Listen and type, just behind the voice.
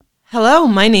Hello,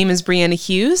 my name is Brianna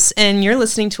Hughes, and you're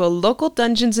listening to a local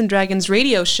Dungeons & Dragons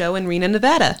radio show in Reno,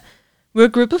 Nevada. We're a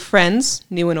group of friends,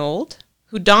 new and old,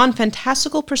 who don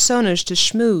fantastical personas to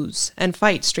schmooze and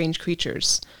fight strange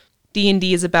creatures.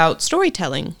 D&D is about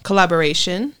storytelling,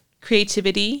 collaboration,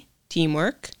 creativity,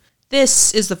 teamwork.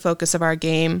 This is the focus of our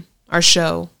game, our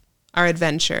show, our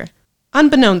adventure.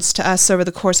 Unbeknownst to us over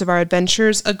the course of our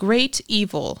adventures, a great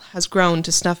evil has grown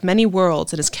to snuff many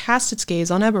worlds and has cast its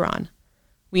gaze on Eberron.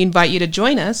 We invite you to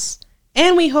join us,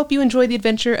 and we hope you enjoy the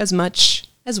adventure as much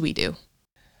as we do.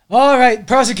 All right,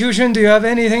 prosecution, do you have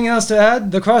anything else to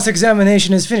add? The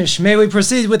cross-examination is finished. May we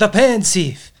proceed with the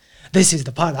pensieve? This is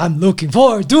the part I'm looking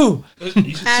forward to.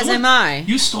 As am I.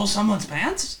 You stole someone's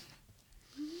pants?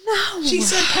 No. She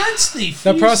said pants thief.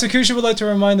 The prosecution would like to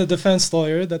remind the defense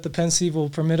lawyer that the pensieve will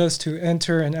permit us to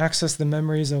enter and access the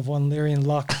memories of one Lyrian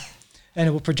Locke, and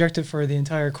it will project it for the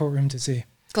entire courtroom to see.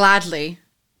 Gladly.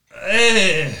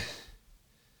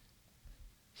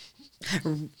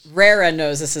 Rara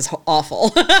knows this is awful.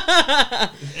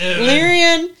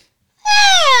 Lyrian.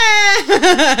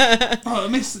 Oh,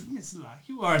 Miss Locke,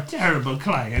 you are a terrible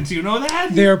client. You know that?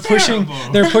 They're pushing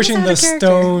the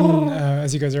stone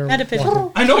as you guys are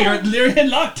walking. I know, you're Lyrian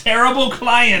Locke, terrible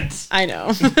client. I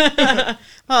know.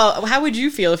 Well, how would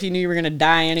you feel if you knew you were going to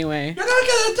die anyway? You're not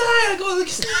gonna die. I'm going to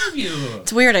stab you.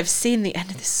 It's weird. I've seen the end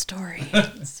of this story.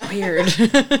 It's weird.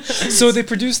 So they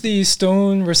produce the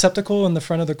stone receptacle in the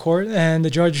front of the court, and the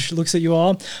judge looks at you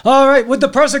all. All right, with the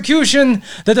prosecution,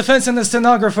 the defense, and the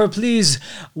stenographer, please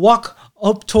walk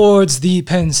up towards the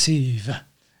pensieve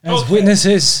as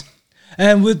witnesses.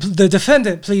 And with the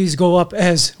defendant, please go up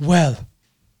as well.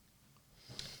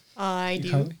 I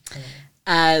do.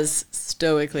 As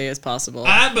stoically as possible.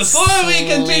 Before we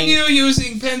continue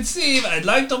using pensieve, I'd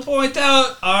like to point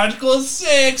out Article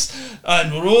 6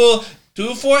 on Rule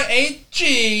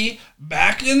 248G,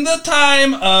 back in the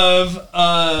time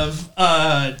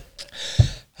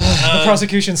The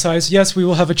prosecution sighs. Yes, we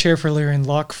will have a chair for Lyrian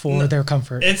Locke for their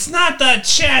comfort. It's not the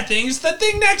chair thing, it's the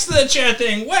thing next to the chair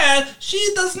thing, where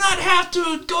she does not have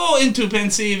to go into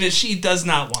pensieve if she does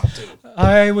not want to.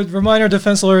 I would remind our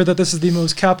defense lawyer that this is the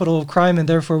most capital of crime, and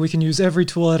therefore we can use every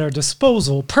tool at our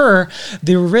disposal, per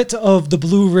the writ of the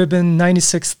Blue Ribbon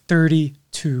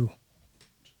 9632,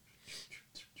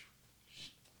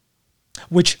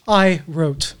 which I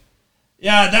wrote.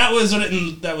 Yeah, that was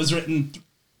written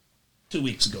 2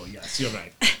 weeks ago, yes, you're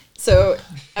right. So,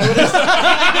 I would have...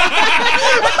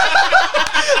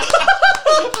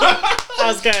 That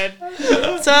was good.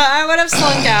 So, I would have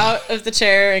slunk out of the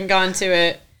chair and gone to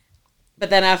it. But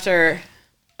then after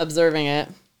observing it,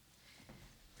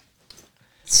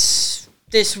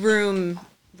 this room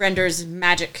renders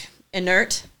magic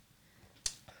inert.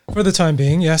 For the time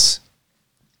being, yes.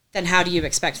 Then how do you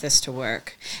expect this to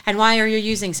work? And why are you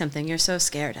using something you're so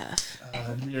scared of?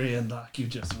 Lyrian Locke, you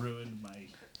just ruined my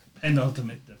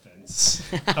penultimate defense.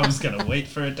 I was going to wait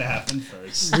for it to happen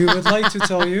first. We would like to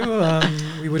tell you,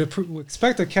 we would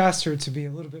expect a caster to be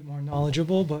a little bit more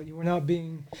knowledgeable, but you are not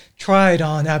being tried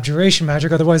on abjuration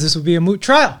magic, otherwise this would be a moot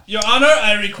trial. Your Honor,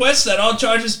 I request that all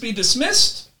charges be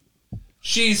dismissed.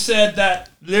 She said that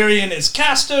Lyrian is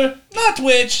caster, not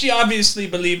witch. She obviously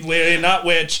believed Lyrian, not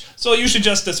witch, so you should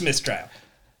just dismiss trial.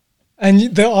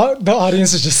 And the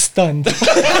audience is just stunned. Just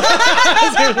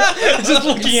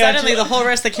looking at Suddenly, the whole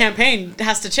rest of the campaign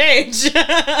has to change.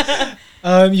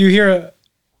 you hear a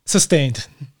sustained.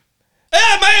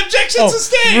 My objection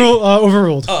sustained!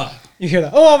 Overruled. You hear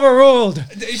that? Overruled!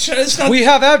 It's not... We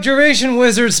have abjuration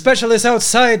wizard specialists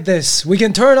outside this. We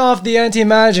can turn off the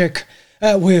anti-magic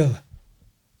at will.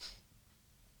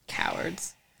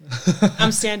 Cowards.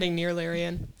 I'm standing near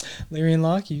Lyrian. Lyrian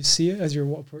Locke, you see it as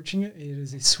you're approaching it. It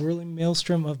is a swirling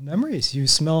maelstrom of memories. You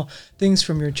smell things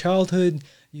from your childhood.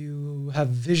 You have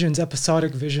visions,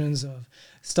 episodic visions of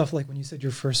stuff like when you said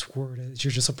your first word as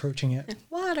you're just approaching it.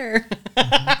 Water.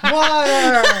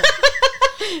 Water!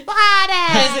 Water!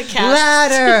 As it casts.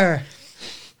 Ladder!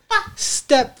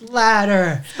 Step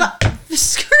ladder!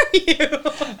 Screw you!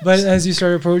 But as you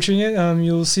start approaching it,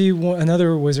 you'll see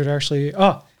another wizard actually.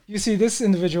 You see this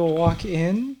individual walk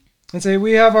in and say,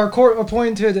 "We have our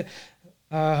court-appointed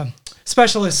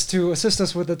specialist to assist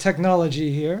us with the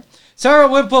technology here. Sarah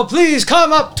Wimple, please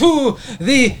come up to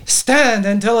the stand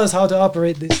and tell us how to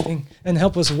operate this thing and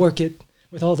help us work it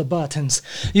with all the buttons."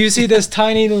 You see this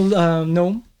tiny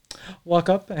gnome walk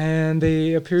up, and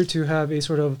they appear to have a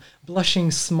sort of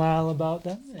blushing smile about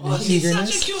them. And she's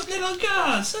eagerness. such a cute little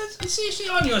girl. Is she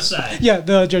on your side? Yeah,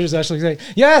 the judges actually say,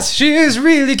 "Yes, she is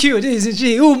really cute, isn't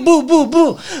she? Ooh, boo, boo,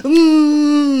 boo.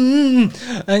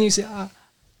 And you say,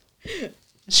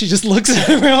 She just looks at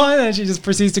everyone and she just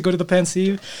proceeds to go to the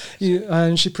pensieve.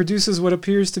 And she produces what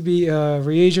appears to be a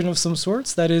reagent of some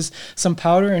sorts. That is some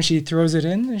powder, and she throws it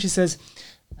in. And she says,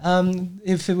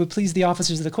 if it would please the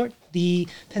officers of the court, the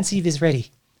pensieve is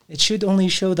ready. It should only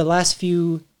show the last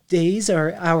few days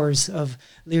or hours of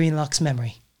Lyrian Locke's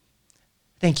memory.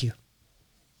 Thank you.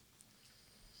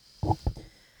 All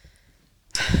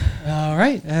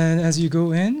right. And as you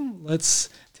go in, let's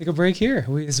take a break here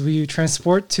as we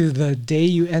transport to the day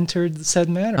you entered said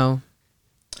manor. Oh.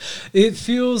 It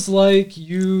feels like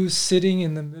you sitting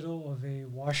in the middle of a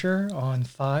washer on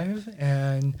 5,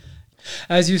 and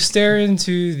as you stare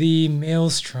into the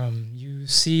maelstrom, you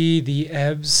see the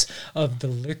ebbs of the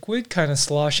liquid kind of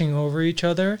sloshing over each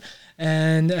other,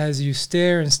 and as you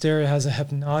stare and stare, it has a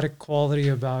hypnotic quality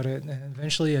about it, and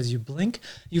eventually as you blink,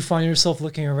 you find yourself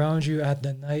looking around you at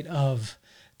the night of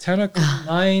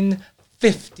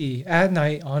 9:50 at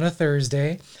night on a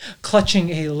Thursday, clutching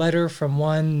a letter from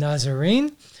one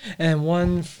Nazarene and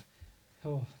one.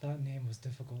 Oh, that name was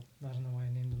difficult. I don't know why I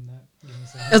named him that. Give me a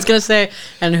second. I was gonna say,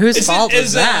 and whose fault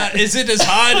was that? Is it as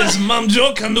hard as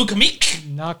Mamjo Kanukamik?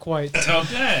 Not quite.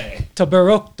 Okay.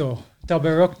 Taberocto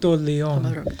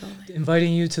Leon,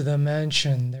 inviting you to the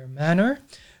mansion, their manor,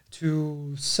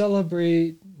 to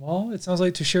celebrate. Well, it sounds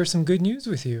like to share some good news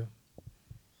with you.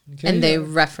 Okay? And they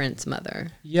reference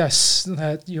mother. Yes,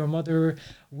 that your mother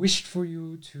wished for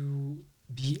you to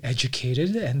be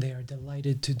educated, and they are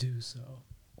delighted to do so.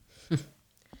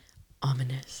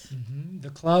 Ominous. The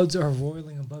clouds are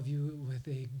roiling above you with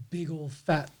a big old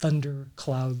fat thunder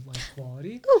cloud-like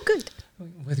quality. Oh, good.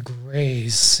 With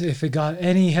grays. If it got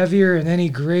any heavier and any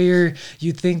grayer,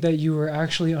 you'd think that you were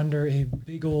actually under a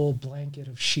big old blanket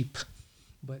of sheep.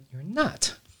 But you're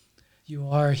not. You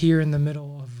are here in the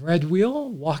middle of Red Wheel,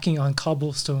 walking on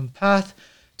cobblestone path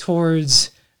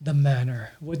towards the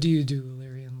manor. What do you do,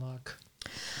 Lyrian Locke?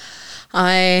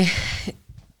 I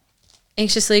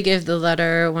anxiously give the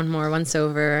letter one more once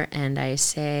over, and I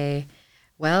say,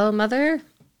 well, mother,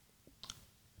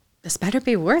 this better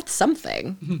be worth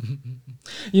something.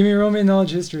 You may roll me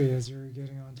knowledge history as you're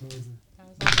getting on towards it.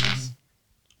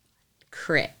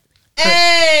 Crit.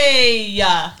 Hey!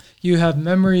 You have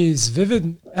memories,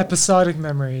 vivid episodic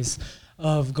memories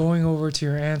of going over to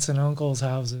your aunts and uncles'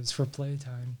 houses for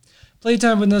playtime.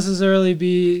 Playtime would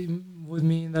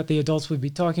mean that the adults would be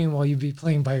talking while you'd be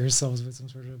playing by yourselves with some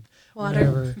sort of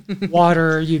whatever.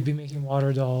 Water, you'd be making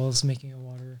water dolls, making a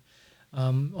water.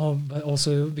 But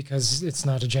also, because it's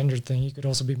not a gendered thing, you could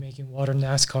also be making water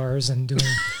NASCARs and doing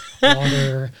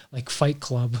water, like Fight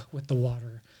Club with the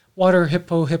water. Water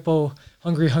hippo,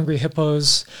 hungry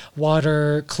hippos,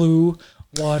 water Clue,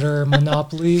 water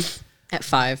Monopoly. At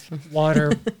 5.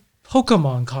 Water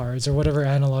Pokemon cards or whatever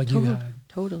analog you had.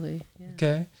 Totally. Yeah.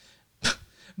 Okay.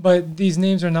 But these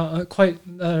names are not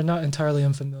not entirely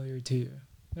unfamiliar to you.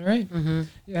 All right? Mm-hmm.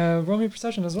 Yeah, roll me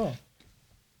perception as well.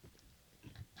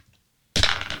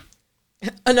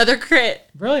 Another crit.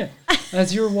 Brilliant.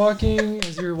 As you're walking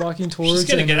towards, She's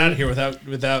gonna get out of here without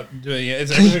doing it.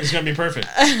 Everything's gonna be perfect.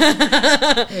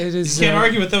 It is. You can't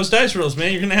argue with those dice rolls,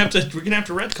 man. We're gonna have to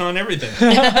retcon everything.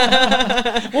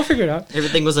 We'll figure it out.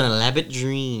 Everything was an elaborate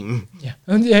dream. Yeah.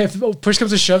 And yeah. If push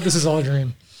comes to shove, this is all a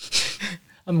dream.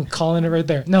 I'm calling it right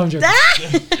there. No, I'm joking.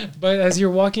 But as you're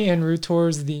walking en route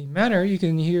towards the manor, you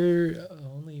can hear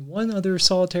only one other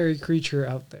solitary creature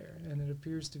out there, and it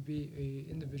appears to be a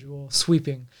individual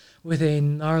sweeping with a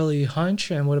gnarly hunch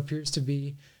and what appears to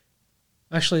be,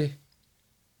 actually,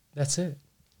 that's it.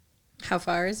 How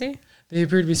far is he? They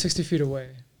appear to be 60 feet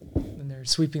away, and they're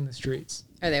sweeping the streets.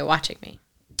 Are they watching me?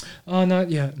 Oh,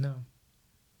 not yet, no.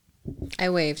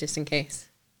 I wave just in case.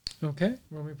 Okay,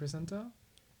 roll me percentile.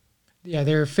 Yeah,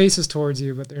 their faces towards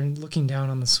you, but they're looking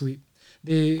down on the sweep.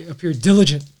 They appear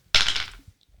diligent.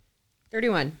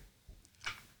 31.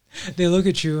 They look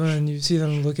at you, and you see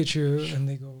them look at you, and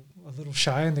they go a little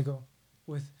shy, and they go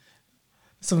with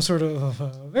some sort of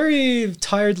very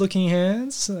tired-looking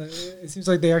hands. It seems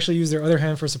like they actually use their other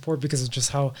hand for support because of just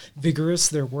how vigorous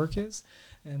their work is,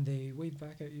 and they wave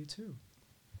back at you, too.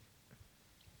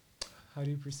 How do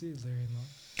you proceed, Larry?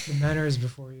 The manor is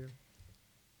before you.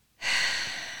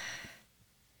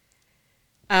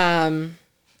 I'm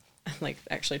like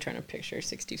actually trying to picture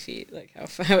 60 feet. Like how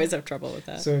I always have trouble with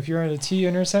that. So if you're at a T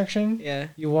intersection, Yeah.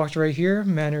 you walked right here,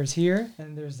 manor's here,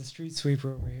 and there's the street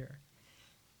sweeper over here.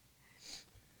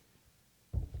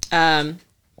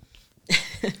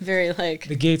 Very like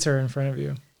The gates are in front of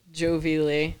you.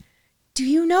 jovially. Do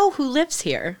you know who lives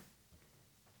here?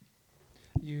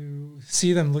 You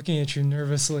see them looking at you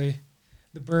nervously.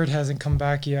 The bird hasn't come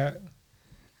back yet.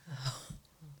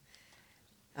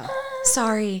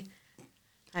 Sorry.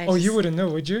 Oh, you wouldn't know,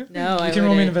 would you? No, you I can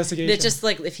roll me an wouldn't. investigation. It's just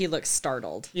like if he looks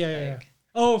startled. Yeah.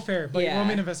 Oh, fair. But Yeah. roll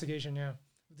me an investigation, yeah.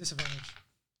 With disadvantage.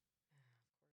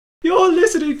 You're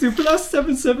listening to Plus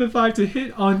 775 to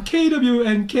hit on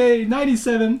KWNK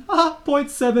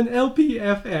 97.7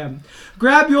 LPFM.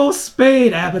 Grab your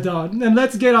spade, Abaddon, and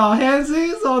let's get our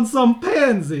handsies on some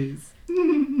pansies.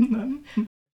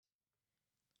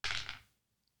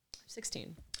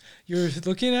 16. You're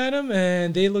looking at them,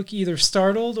 and they look either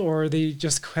startled or they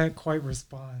just can't quite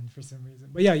respond for some reason.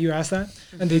 But yeah, you asked that,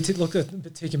 and they look a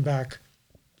bit taken back.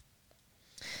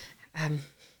 Well,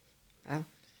 I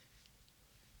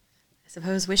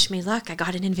suppose wish me luck. I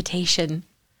got an invitation.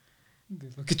 They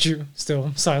look at you,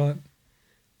 still silent,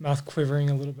 mouth quivering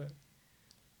a little bit.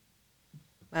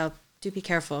 Well, do be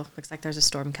careful. Looks like there's a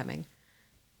storm coming.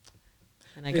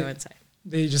 And I go inside.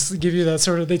 They just give you that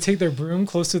sort of, they take their broom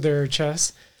close to their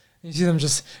chest, and you see them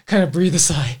just kind of breathe a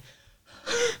sigh.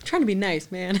 I'm trying to be nice,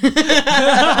 man.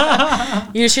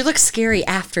 She looks scary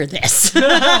after this. Or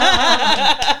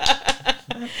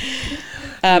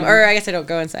I guess I don't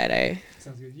go inside.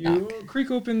 Sounds good. You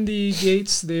creak open the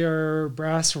gates. They are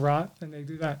brass wrought, and they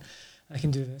do that. I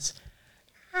can do this.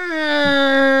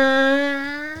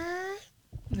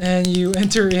 And you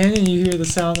enter in, and you hear the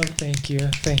sound of thank you.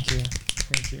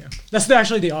 That's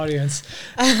actually the audience.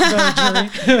 The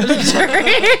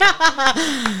jury.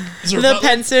 The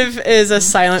Pensive is a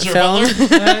silent film. And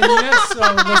yes, so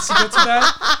let's get to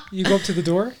that. You go up to the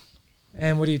door,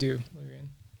 and what do you do?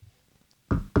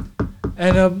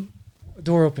 And a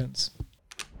door opens.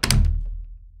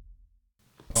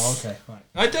 Oh, okay, fine.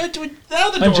 Now the I'm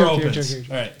door joking, opens. I'm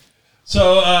joking. All right.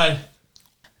 So,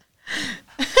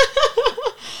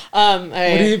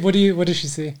 What does she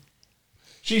see?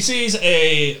 she sees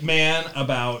a man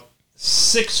about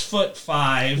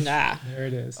 6'5". Nah. There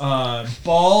it is.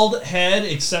 Bald head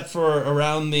except for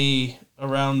around the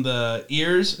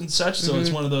ears and such. So it's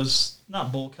one of those,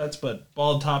 not bowl cuts, but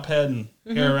bald top head and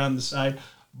hair around the side.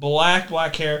 Black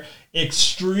hair,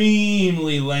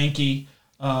 extremely lanky.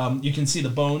 You can see the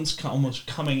bones almost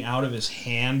coming out of his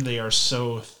hand. They are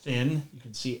so thin. You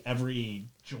can see every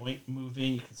joint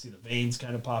moving. You can see the veins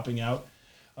kind of popping out.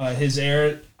 His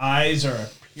eyes are a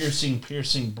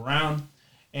piercing brown.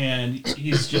 And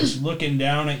he's just looking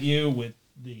down at you with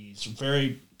these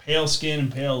very pale skin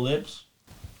and pale lips.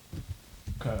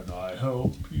 Can I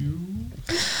help you?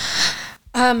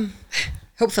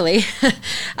 Hopefully.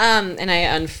 And I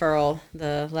unfurl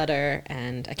the letter,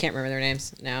 and I can't remember their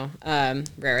names now.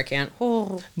 Rara can't.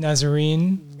 Oh.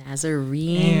 Nazarene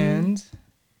Nazarene. and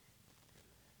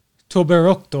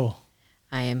Toberokto.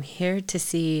 I am here to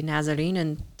see Nazarene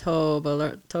and I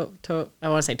want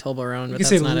to say Toblerone, but You that's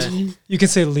can not say it. you can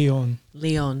say Leon.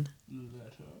 Leon.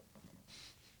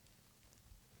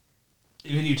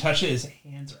 When you touch it, his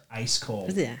hands are ice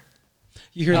cold. Yeah.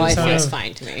 You hear Oh, the it sound feels of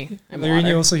fine to me. I'm Larry, you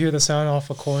water. also hear the sound off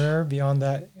a corner beyond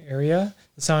that area.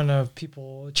 The sound of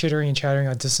people chittering and chattering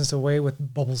a distance away with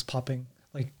bubbles popping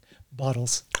like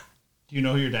bottles. Do you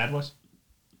know who your dad was?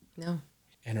 No.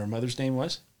 And her mother's name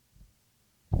was?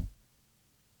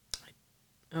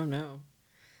 Oh, no.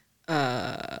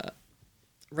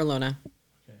 Rolona.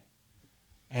 Okay.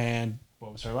 And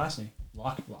what was her last name?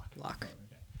 Locke. Locke.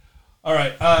 Okay. All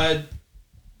right.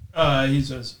 He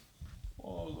says,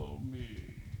 "Follow me,"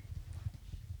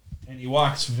 and he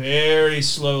walks very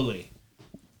slowly.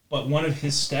 But one of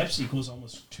his steps equals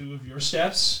almost two of your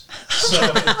steps, so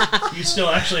you still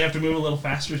actually have to move a little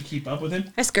faster to keep up with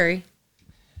him. I scurry.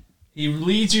 He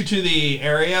leads you to the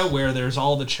area where there's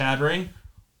all the chattering.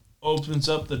 Opens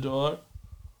up the door.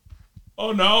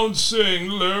 Announcing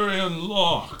Larian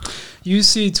Locke. You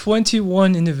see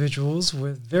 21 individuals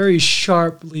with very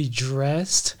sharply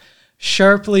dressed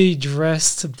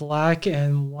black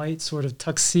and white sort of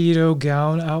tuxedo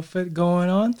gown outfit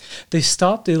going on. They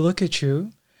stop, they look at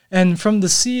you, and from the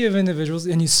sea of individuals,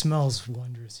 and you smells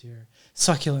wondrous here.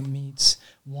 Succulent meats,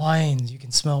 wines you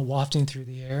can smell wafting through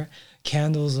the air,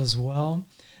 candles as well.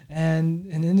 And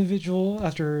an individual,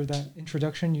 after that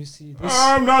introduction, you see this.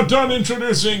 I'm not done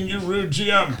introducing you, rude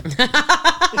GM.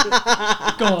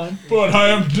 Go on. But I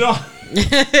am done.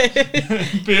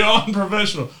 Beyond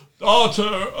professional.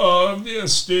 Daughter of the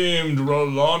esteemed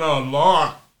Rolona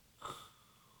Locke.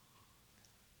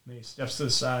 And he steps to the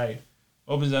side,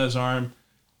 opens out his arm,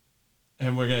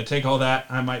 and we're going to take all that.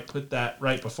 I might put that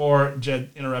right before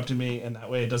Jed interrupted me, and that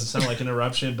way it doesn't sound like an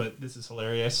interruption, but this is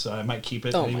hilarious, so I might keep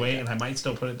it Oh my anyway, God. and I might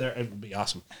still put it there. It would be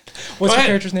awesome. What's Go your ahead.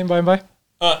 character's name, by and by?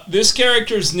 This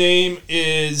character's name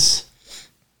is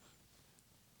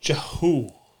Jehu.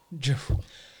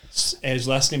 And his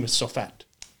last name is Sofat.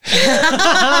 Can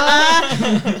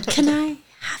I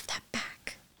have that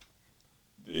back?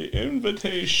 The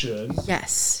invitation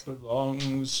Yes.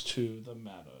 belongs to the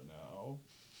matter now.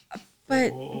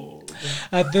 But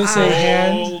At this, a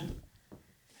hand.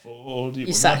 Fold. You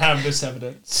will suck. not have this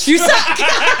evidence. you suck.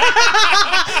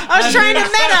 I was trying to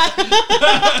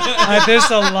meta. At this,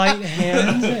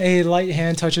 a light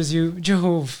hand touches you.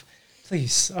 Jehove,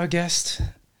 please, our guest,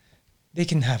 they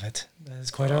can have it. That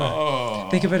is quite all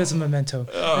right. Think of it as a memento.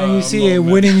 And you see a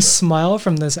winning smile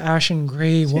from this ashen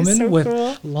gray woman so with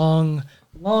cool.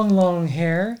 long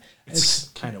hair. It's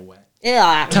kind of wet.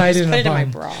 Yeah. Tied Just in put a it in my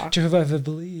bun. bra. Jehove, I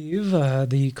believe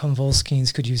the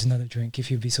Konvolskins could use another drink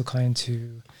if you'd be so kind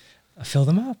to fill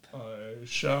them up. I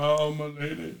shall, my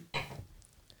lady.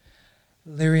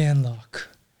 Lyrian Locke,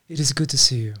 it is good to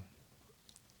see you.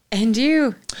 And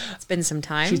you. It's been some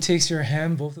time. She takes your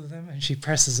hand, both of them, and she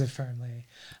presses it firmly.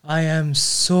 I am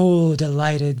so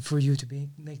delighted for you to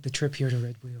make the trip here to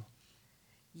Red Wheel.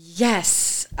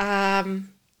 Yes. I'm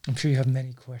sure you have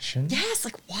many questions. Yes.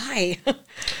 Like why?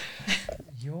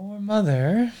 Your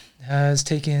mother has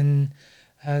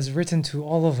written to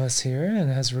all of us here and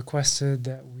has requested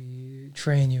that we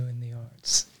train you in the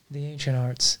arts, the ancient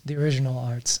arts, the original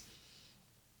arts.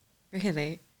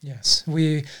 Really? Yes,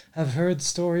 we have heard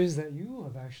stories that you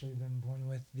have actually been born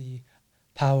with the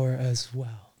power as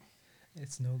well.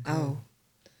 It's no good. Oh.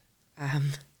 I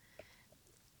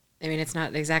mean, it's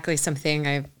not exactly something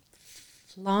I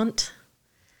flaunt,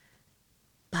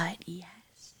 but yes.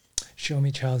 Show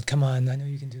me, child. Come on. I know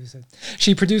you can do this.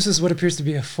 She produces what appears to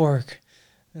be a fork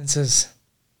and says,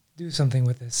 do something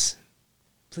with this.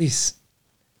 Please.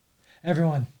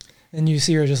 Everyone. And you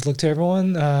see her just look to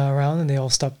everyone around, and they all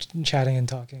stop chatting and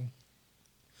talking.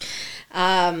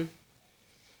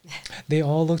 They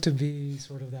all look to be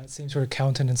sort of that same sort of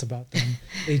countenance about them.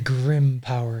 A grim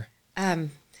power. This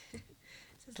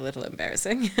is a little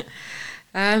embarrassing.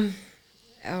 All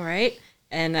right.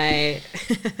 And I,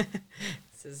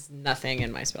 this is nothing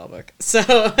in my spell book. So,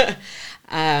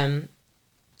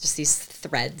 just these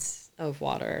threads of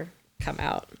water come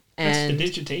out. That's And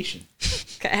prestidigitation.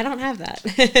 I don't have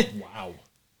that. Wow.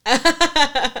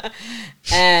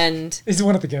 And He's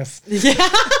one of the guests.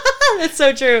 that's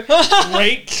so true.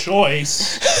 Great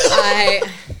choice.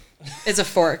 It's a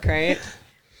fork, right?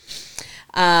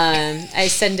 I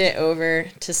send it over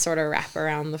to sort of wrap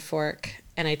around the fork,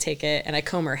 and I take it and I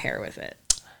comb her hair with it.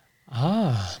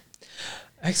 Ah.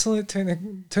 Excellent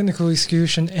technical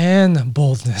execution and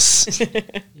boldness.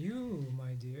 You,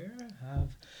 my dear,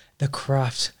 have the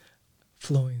craft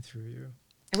flowing through you.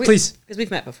 Please. Because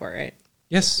we've met before, right?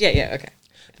 Yes. Yeah, okay.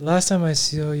 The last time I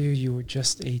saw you, you were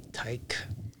just a tyke.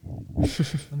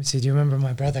 Let me see. Do you remember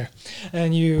my brother?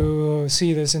 And you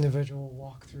see this individual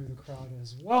walk through the crowd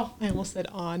as well. I almost said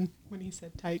on when he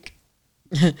said tyke.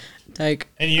 Tyke.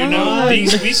 And you know, we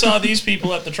saw these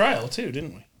people at the trial too,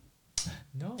 didn't we?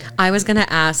 No. I was going to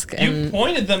ask. You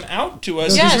pointed them out to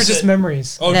us. These You were just said-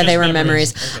 memories. Oh, that just they were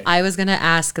memories. Okay. I was going to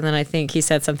ask, and then I think he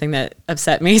said something that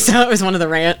upset me, so it was one of the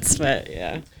rants, but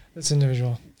yeah. This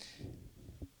individual.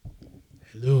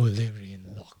 Hello,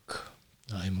 Lyrian Locke.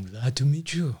 I'm glad to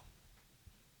meet you.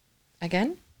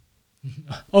 Again?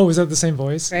 Oh, is that the same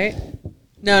voice? Right?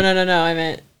 No, I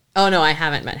meant... Oh, no, I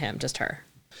haven't met him, just her.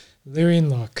 Lyrian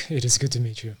Locke, it is good to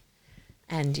meet you.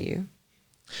 And you.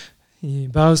 He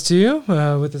bows to you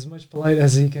with as much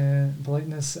politeness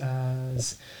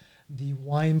as the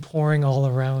wine pouring all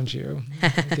around you.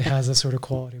 It has a sort of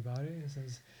quality about it. He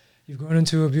says, "You've grown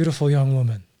into a beautiful young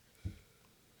woman."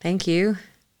 Thank you.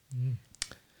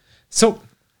 So,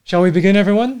 shall we begin,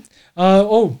 everyone?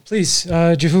 Please,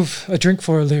 Jehuf, a drink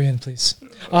for Lyrian, please.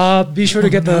 Be sure to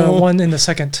get the one in the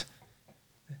second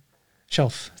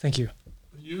shelf. Thank you.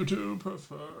 You two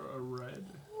prefer a red?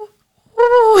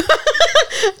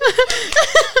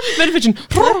 Metavision.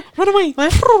 Run away.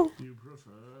 You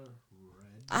prefer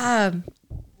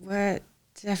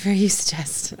Whatever you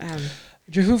suggest.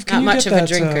 Jehuf, can Not you much get of a that,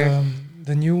 drinker.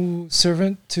 the new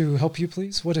servant to help you,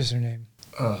 please? What is her name?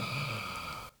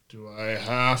 Do I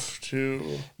have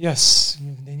to? Yes,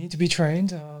 they need to be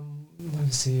trained. Let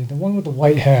me see. The one with the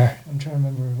white hair. I'm trying to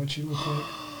remember what she looked like.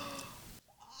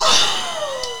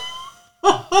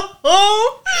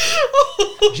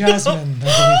 Jasmine, I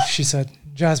believe she said.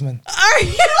 Jasmine. Are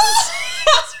you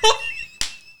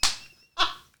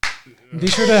Be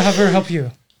sure to have her help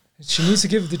you. She needs to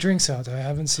give the drinks out. I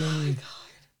haven't seen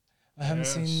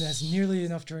as nearly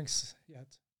enough drinks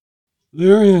yet.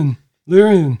 Lyrian,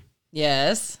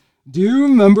 Yes. do you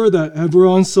remember that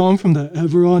Eberron song from that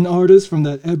Eberron artist from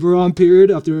that Eberron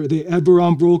period after the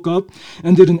Eberron broke up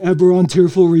and did an Eberron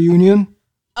tearful reunion?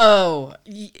 Oh,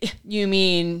 you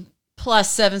mean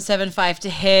 +775 to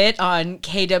hit on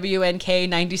KWNK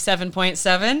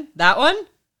 97.7? That one?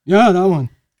 Yeah, that one.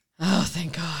 Oh,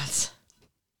 thank God.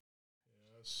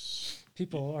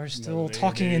 People are still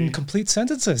talking in complete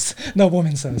sentences. The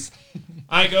woman says.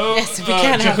 I go. Yes, we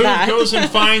can't have Jahoot that. goes and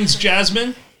finds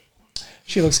Jasmine,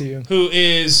 She looks at you. who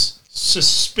is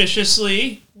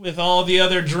suspiciously with all the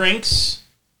other drinks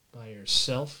by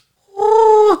herself.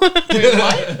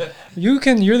 You're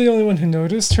the only one who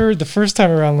noticed her the first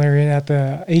time around, Larian, at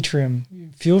the atrium.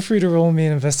 Feel free to roll me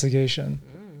an investigation.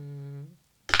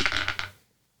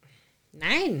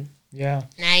 9. Yeah.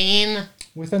 9.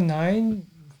 With a 9,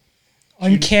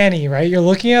 uncanny, right? You're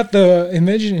looking at the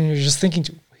image and you're just thinking,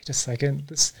 wait a second,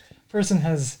 this person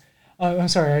has. I'm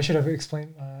sorry, I should have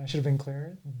explained. I should have been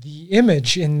clearer. The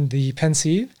image in the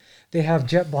pensieve, they have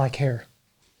jet black hair,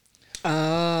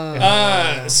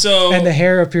 Oh. So and the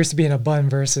hair appears to be in a bun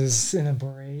versus in a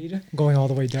braid going all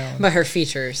the way down. But her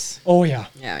features. Oh yeah,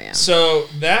 Yeah. So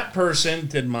that person,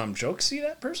 did Mom Joke see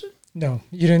that person? no,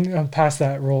 you didn't pass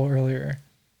that roll earlier.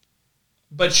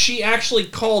 But she actually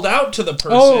called out to the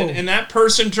person, Oh. and that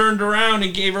person turned around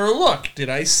and gave her a look. Did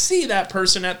I see that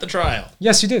person at the trial?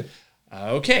 Yes, you did.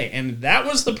 Okay, and that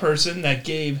was the person that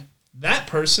gave that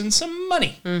person some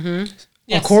money.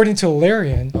 Yes. According to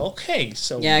Larian, Okay,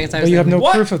 so Yeah, I guess I but was you have no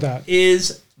what proof of that.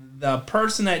 is the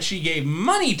person that she gave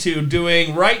money to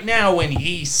doing right now when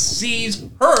he sees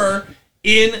her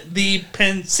in the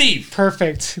pensieve?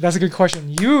 Perfect. That's a good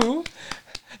question.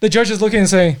 The judge is looking and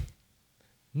saying,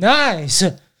 "Nice,"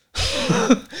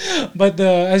 but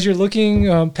as you're looking,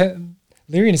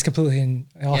 Lyrian is completely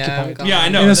occupied. gone. Yeah, I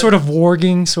know. In a sort of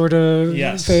warging sort of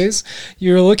Yes. phase.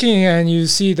 You're looking and you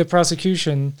see the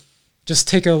prosecution just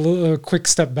take a quick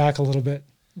step back a little bit,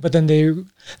 but then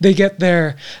they get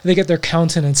their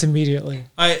countenance immediately.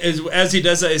 As he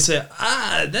does that, I say,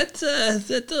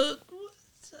 that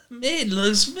maid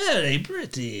looks very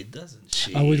pretty, doesn't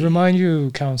she? I would remind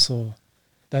you, counsel,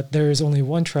 that there is only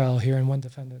one trial here and one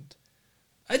defendant.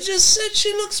 I just said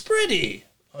she looks pretty.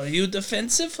 Are you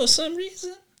defensive for some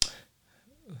reason?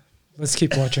 Let's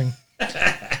keep watching.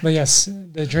 But yes,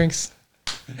 the drinks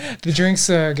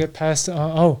get passed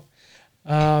on.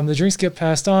 The drinks get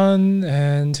passed on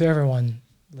and to everyone,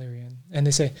 Lyrian. And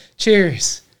they say,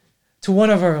 "Cheers to one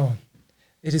of our own.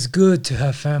 It is good to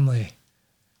have family,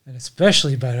 and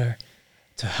especially better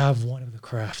to have one of the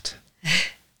craft."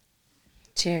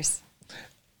 Cheers.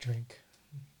 Drink.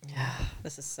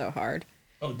 This is so hard.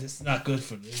 Oh, this is not good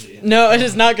for Lillian. No, it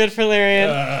is not good for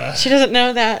Lyrian. She doesn't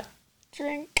know that.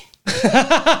 Drink.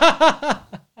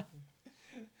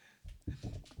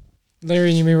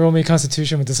 Lyrian, you may roll me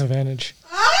Constitution with disadvantage.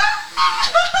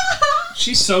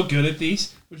 She's so good at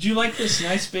these. Would you like this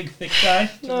nice big thick die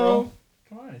to roll?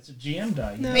 Come on, it's a GM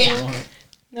die. You don't want it.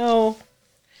 No.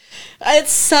 It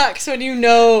sucks when you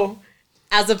know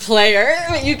as a player.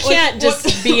 You can't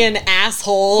just be an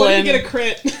asshole. What and did you get a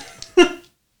crit?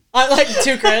 I like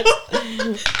 2 crits.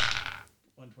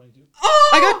 122.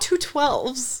 I got 2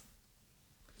 12s.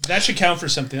 That should count for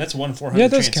something. That's a 1/400 Yeah, it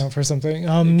does chance. count for something.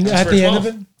 counts At for the 12.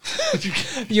 end of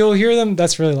it, you'll hear them.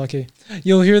 That's really lucky.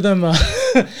 You'll hear them.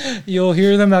 You'll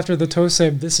hear them after the toast say,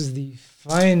 "This is the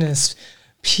finest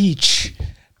peach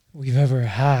we've ever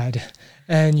had,"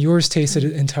 and yours tasted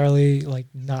entirely like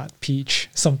not peach,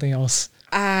 something else.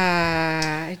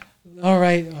 All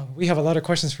right, we have a lot of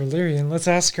questions for Lyrian. Let's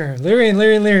ask her.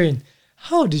 Lyrian,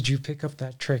 how did you pick up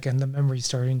that trick? And the memory's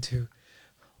starting to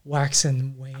wax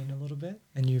and wane a little bit,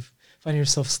 and you find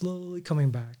yourself slowly coming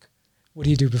back. What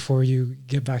do you do before you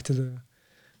get back to the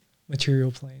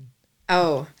material plane?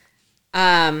 Oh.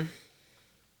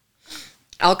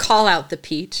 I'll call out the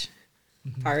peach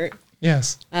part.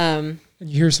 Yes, Um, and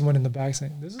you hear someone in the back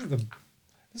saying,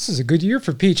 "This is a good year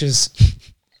for peaches."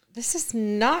 this does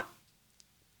not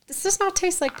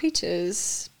taste like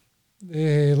peaches.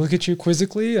 They look at you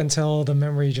quizzically until the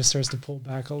memory just starts to pull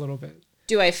back a little bit.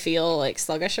 Do I feel like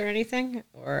sluggish or anything?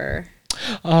 Or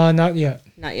Not yet.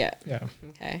 not yet? Yeah,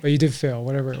 Okay. but you did fail,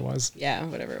 whatever it was. Yeah,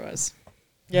 whatever it was.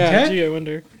 Yeah, gee, I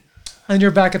wonder. And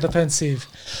you're back at the pensieve.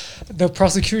 The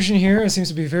prosecution here seems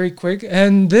to be very quick,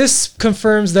 and this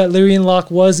confirms that Lyrian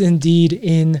Locke was indeed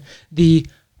in the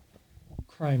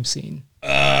crime scene.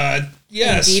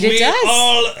 Yes, Indeed it we does.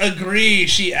 all agree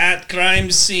she at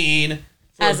crime scene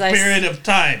for As a I period of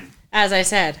time As I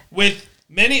said. with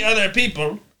many other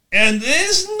people, and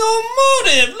there's no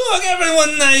motive. Look,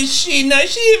 everyone nice. She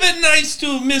even nice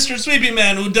to Mr. Sweepy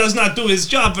Man, who does not do his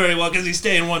job very well because he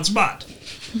stay in one spot.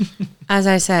 As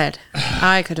I said,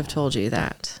 I could have told you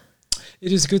that.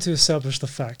 It is good to establish the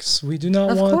facts. We do not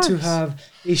Of want to course. have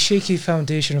a shaky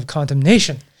foundation of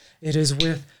condemnation. It is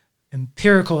with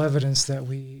empirical evidence that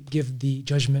we give the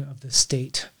judgment of the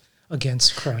state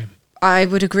against crime. I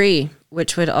would agree,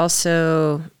 which would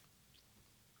also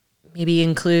maybe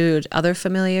include other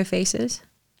familiar faces.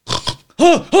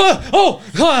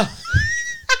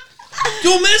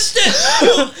 You missed it.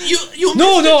 You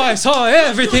No, missed no, it. I saw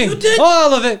everything. You did.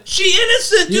 All of it. She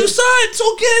innocent. You saw it.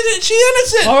 So get it. She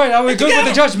innocent. All right, I would go with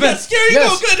the judgment. Yes, there you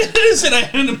Yes. go. Good. Innocent. I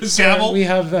hand him his gavel. We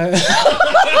have.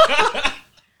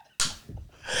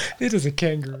 It is a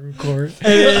kangaroo court.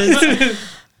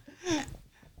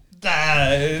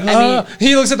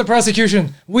 He looks at the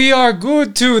prosecution. We are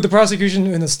good too. The prosecution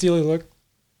in a steely look.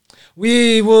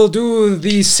 We will do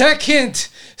the second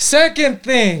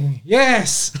thing.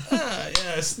 Yes.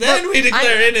 Yes. Then we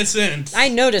declare innocent. I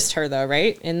noticed her though,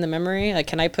 right? In the memory. Like,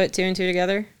 can I put 2 and 2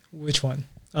 together? Which one?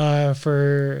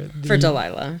 For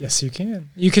Delilah. Yes, you can.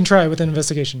 You can try with an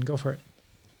investigation. Go for it.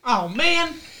 Oh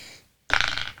man.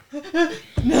 6.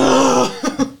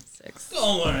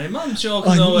 Don't worry. Mom jokes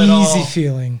know it all.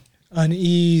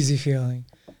 Uneasy feeling.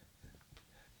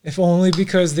 If only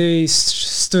because they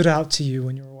stood out to you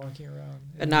when you were walking around.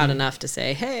 But not enough to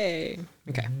say, hey.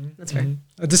 Okay, that's fair.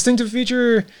 A distinctive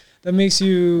feature that makes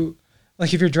you,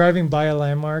 like if you're driving by a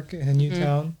landmark in a new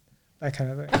town, that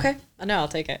kind of thing. Okay. No, I'll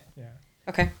take it. Yeah.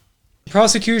 Okay.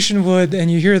 Prosecution would, and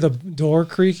you hear the door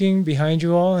creaking behind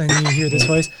you all, and you hear this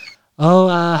voice. Oh,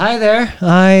 hi there.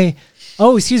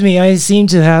 Excuse me. I seem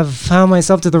to have found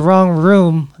myself to the wrong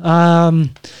room.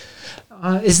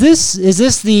 Is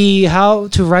this the how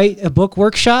to write a book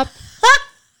workshop?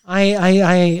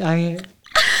 I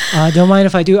don't mind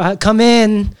if I do. Come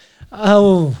in.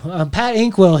 Oh, Pat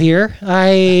Inkwell here.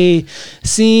 I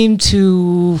seem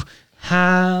to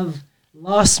have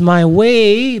lost my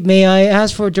way. May I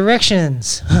ask for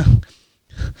directions?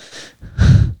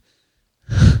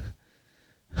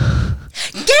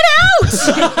 Get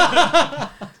out!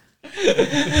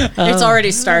 It's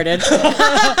already started.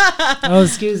 Oh,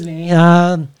 excuse me.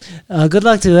 Good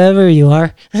luck to whoever you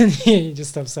are. And he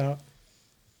just steps out.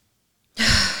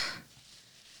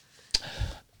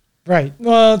 Right.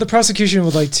 Well, the prosecution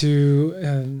would like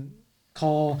to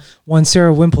call one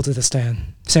Sarah Wimple to the stand.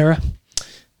 Sarah,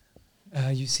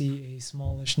 you see a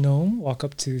smallish gnome walk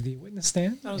up to the witness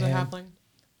stand. That was a halfling.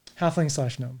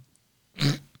 Halfling/gnome.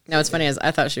 No, it's funny as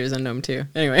I thought she was a gnome too.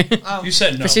 Anyway, You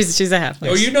said no. but she's a halfling.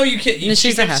 Oh, you know you can't. No, She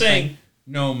she's a kept halfling. saying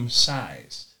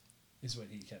gnome-sized is what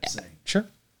he kept saying. Sure.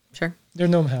 Sure. They're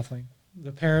gnome halfling.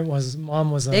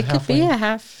 Mom was a It halfling. could be a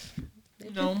half.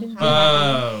 No.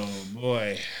 Oh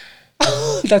boy.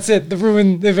 That's it. The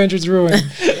adventure's ruined.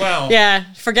 Well. Yeah,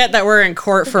 forget that we're in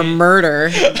court for murder.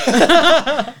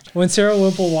 When Sarah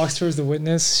Wimple walks towards the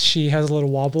witness, she has a little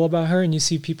wobble about her, and you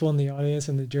see people in the audience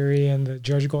and the jury and the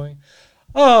judge going,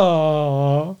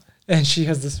 "Oh," and she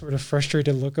has this sort of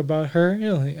frustrated look about her,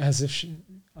 as if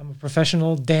I'm a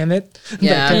professional, damn it,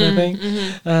 Yeah. that kind of thing.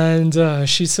 And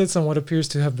she sits on what appears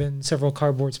to have been several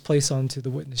cardboards placed onto the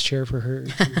witness chair for her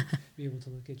to be able to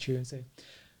look at you and say,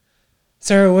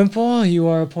 "Sarah Wimple, you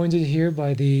are appointed here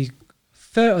by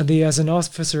as an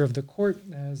officer of the court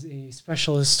as a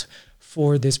specialist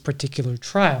for this particular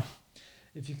trial.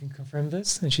 If you can confirm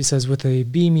this." And she says with a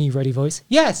beamy, ready voice,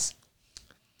 "Yes."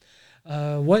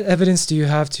 What evidence do you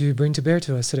have to bring to bear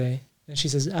to us today? And she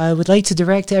says, "I would like to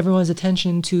direct everyone's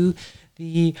attention to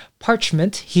the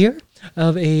parchment here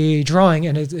of a drawing,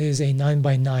 and it is a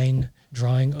 9x9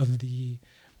 drawing of the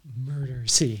murder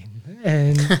scene."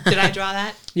 And Did I draw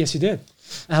that? yes, you did.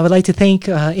 I would like to thank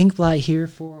Inkblot here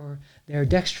for their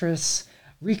dexterous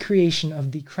recreation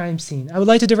of the crime scene. I would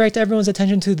like to direct everyone's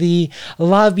attention to the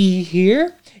lobby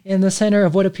here in the center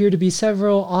of what appear to be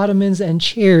several ottomans and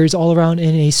chairs all around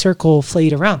in a circle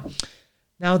flayed around.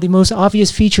 Now, the most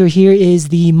obvious feature here is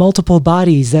the multiple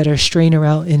bodies that are straying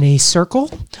around in a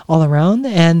circle all around.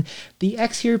 And the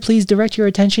X here, please direct your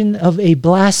attention of a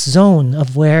blast zone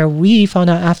of where we found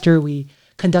out after we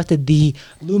conducted the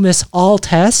Loomis All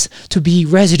test to be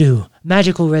residue,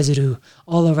 magical residue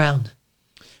all around.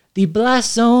 The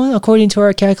blast zone, according to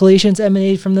our calculations,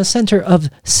 emanated from the center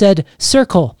of said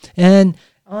circle. And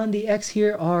on the X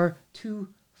here are 2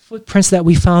 footprints that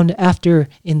we found after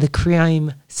in the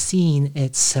crime scene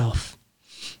itself.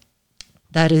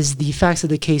 That is the facts of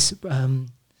the case, Mr.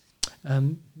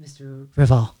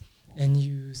 Rival. And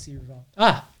you see Rival.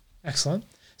 Excellent.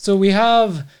 So we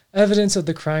have evidence of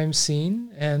the crime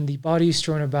scene and the body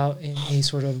strewn about in a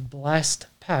sort of blast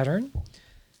pattern.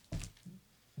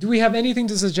 Do we have anything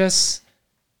to suggest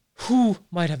who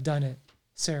might have done it?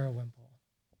 Sarah Wimple.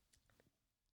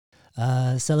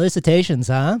 Solicitations,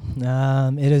 huh?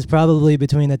 It is probably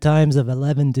between the times of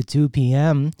 11 to 2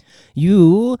 p.m.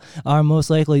 You are most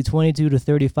likely 22 to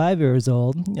 35 years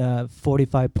old,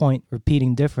 45-point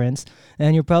repeating difference,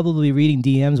 and you're probably reading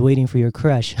DMs waiting for your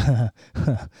crush.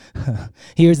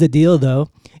 Here's the deal, though.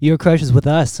 Your crush is with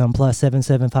us on plus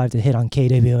 775 to hit on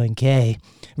KWNK,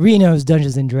 Reno's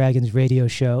Dungeons & Dragons radio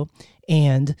show,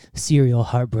 and Serial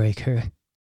Heartbreaker.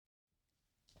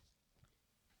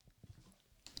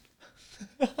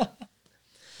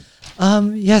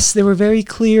 Yes, there were very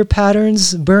clear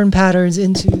patterns, burn patterns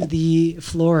into the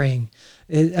flooring.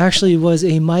 It actually was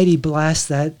a mighty blast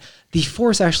that the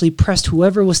force actually pressed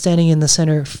whoever was standing in the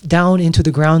center down into the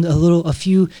ground a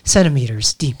few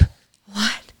centimeters deep.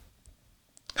 What?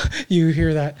 You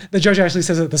hear that? The judge actually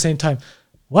says it at the same time.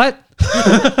 What?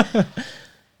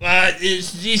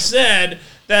 She said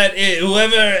that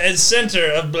whoever is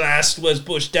center of blast was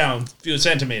pushed down a few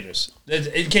centimeters.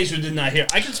 In case you did not hear,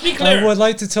 I can speak clear. I would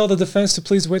like to tell the defense to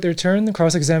please wait their turn. The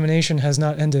cross-examination has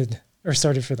not ended or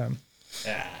started for them.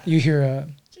 You hear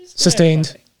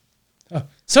sustained.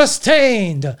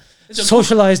 Sustained!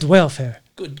 Socialized welfare.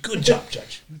 Good job,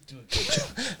 Judge. Good job.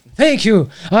 Thank you.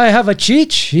 I have a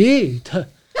cheat sheet. What's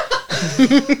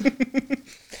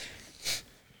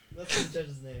the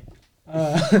judge's name?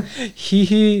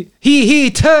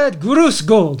 He Ted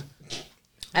Grusgold.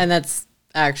 And that's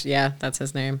actually, yeah, that's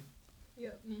his name.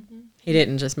 Yep. Mm-hmm. He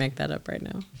didn't just make that up right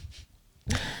now.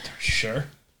 Sure.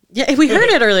 Yeah, we heard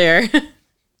it earlier.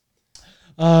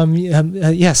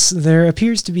 Yes, there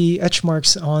appears to be etch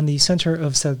marks on the center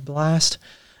of said blast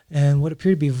and what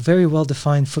appear to be very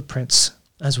well-defined footprints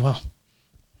as well.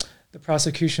 The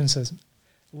prosecution says,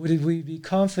 would we be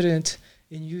confident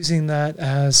in using that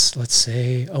as, let's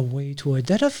say, a way to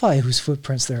identify whose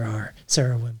footprints there are,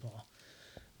 Sarah Wimple?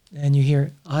 And you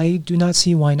hear, I do not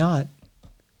see why not.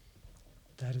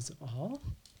 That is all.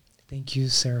 Thank you,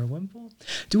 Sarah Wimple.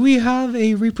 Do we have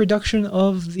a reproduction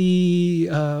of the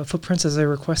footprints as I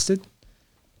requested?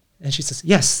 And she says,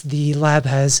 yes, the lab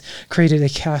has created a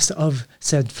cast of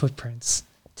said footprints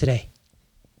today.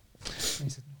 And he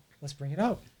said, let's bring it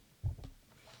out.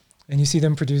 And you see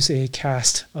them produce a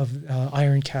cast of,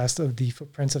 iron cast of the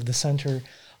footprints of the center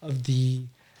of the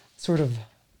sort of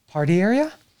party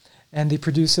area. And they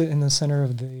produce it in the center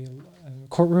of the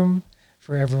courtroom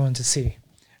for everyone to see.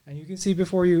 And you can see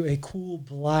before you a cool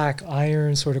black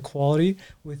iron sort of quality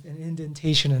with an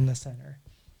indentation in the center.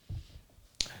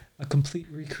 A complete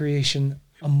recreation,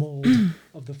 a mold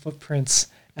of the footprints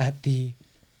at the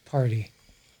party.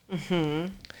 Mm-hmm.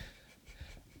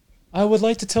 I would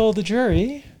like to tell the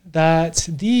jury that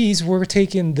these were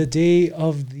taken the day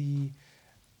of the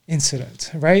incident,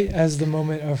 right as the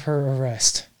moment of her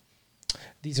arrest.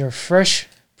 These are fresh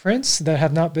prints that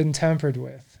have not been tampered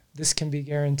with. This can be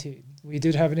guaranteed. We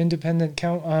did have an independent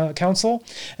counsel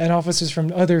and officers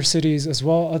from other cities as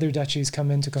well, other duchies come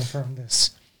in to confirm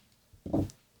this.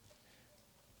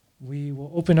 We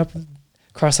will open up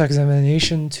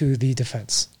cross-examination to the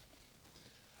defense.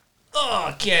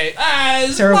 Okay.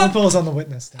 Sarah Wimple is on the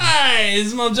witness stand.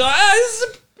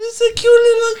 It's a cute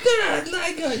little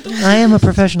girl. I am a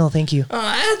professional, thank you.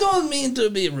 I don't mean to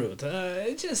be rude.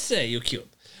 Just say you're cute.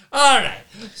 All right.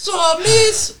 So,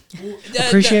 Miss...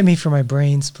 Appreciate me for my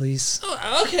brains, please.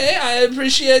 Okay, I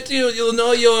appreciate you. You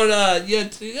know, you're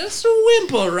so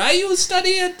Wimple, right? You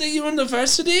study at the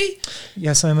university?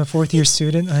 Yes, I'm a fourth-year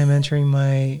student. I'm entering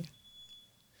my...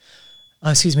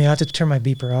 excuse me, I have to turn my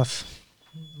beeper off.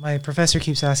 My professor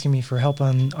keeps asking me for help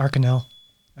on Arcanel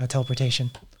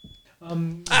teleportation. So,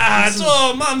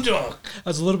 mom joke.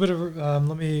 As a little bit of...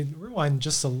 let me rewind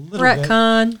just a little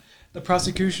Retcon. bit. The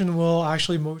prosecution will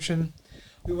actually motion.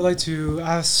 We would like to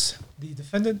ask the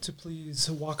defendant to please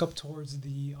walk up towards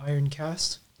the iron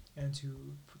cast and to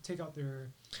take out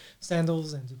their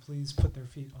sandals and to please put their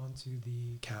feet onto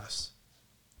the cast.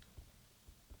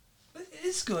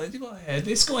 It's good. Go ahead.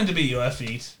 It's going to be your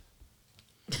feet.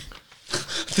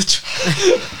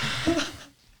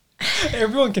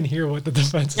 Everyone can hear what the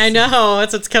defense is I know,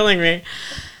 that's what's killing me.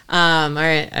 All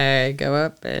right, I go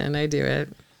up and I do it.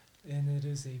 And it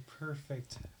is a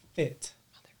perfect fit.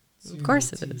 Of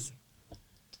course it is.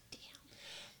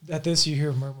 At this, you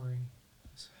hear murmuring.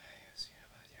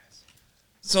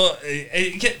 So,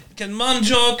 can Mom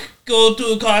Joke go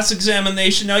to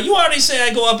cross-examination? Now, you already say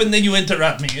I go up and then you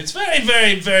interrupt me. It's very,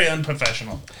 very, very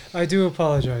unprofessional. I do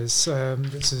apologize.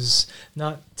 This is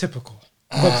not typical.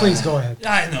 But please go ahead.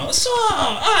 I know. So,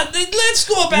 let's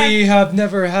go back. We have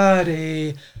never had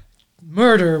a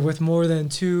murder with more than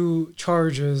 2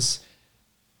 charges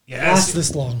last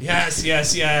this long. Yes.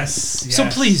 So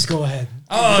please go ahead.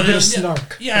 Oh, a bit of snark.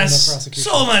 From the Yes.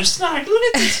 prosecution. So much snark. Look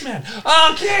at this man.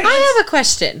 Okay. I have a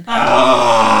question.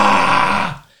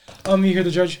 Ah! You hear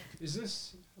the judge. Is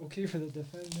this okay for the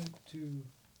defendant to?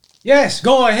 Yes,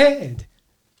 go ahead.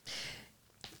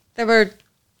 There were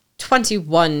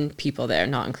 21 people there,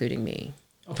 not including me.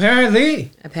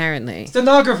 Apparently, Apparently.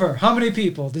 stenographer. How many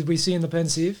people did we see in the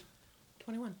pensive?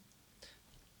 21.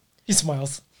 He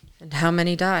smiles. And how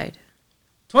many died?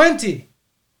 20.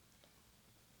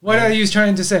 What are you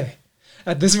trying to say?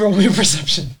 At this roll me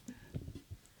perception.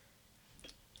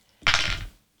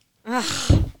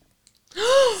 Ugh.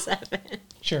 7.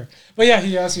 Sure. But yeah,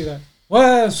 he asks you that.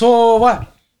 Well, so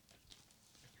what?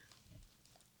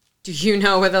 Do you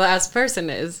know where the last person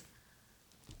is?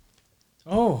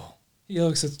 Oh, he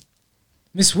looks at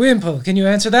Miss Wimple. Can you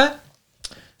answer that?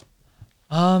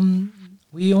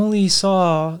 We only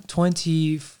saw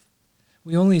 20.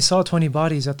 We only saw 20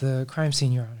 bodies at the crime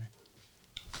scene, Your Honor.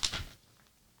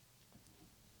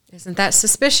 Isn't that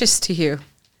suspicious to you?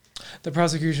 The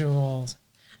prosecution will.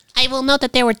 I will note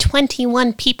that there were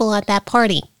 21 people at that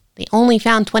party. They only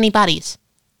found 20 bodies.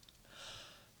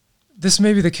 This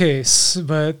may be the case,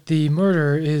 but the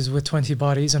murder is with 20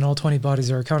 bodies, and all 20 bodies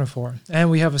are accounted for. And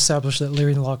we have established that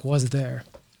Lyrian Locke was there.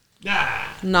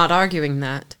 Ah. Not arguing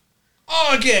that.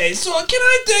 Okay, so can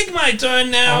I take my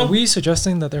turn now? Are we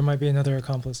suggesting that there might be another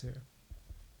accomplice here?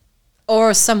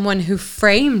 Or someone who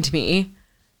framed me.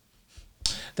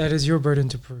 That is your burden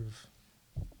to prove.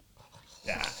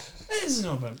 Yeah. This is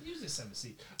no problem. You just have a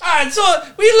seat. Alright, so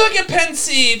we look at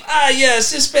Pensieve.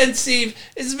 Yes, this Pensieve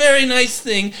is a very nice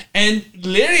thing. And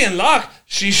Lyrian Locke,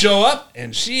 she show up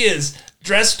and she is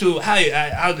dressed to,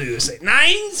 how do you say,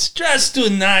 nines? Dressed to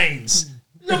nines.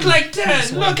 Look like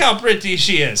 10. Look how pretty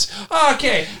she is.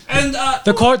 Okay, and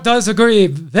The court does agree.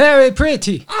 Very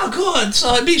pretty. oh, good.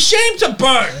 So it'd be shame to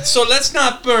burn. So let's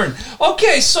not burn.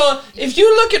 Okay, so if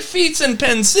you look at Feats and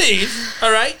Pensieve,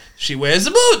 all right, she wears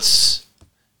the boots.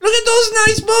 Look at those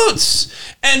nice boots.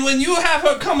 And when you have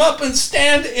her come up and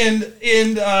stand in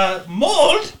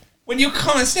mold, when you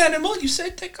come and stand in mold, you say,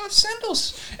 take off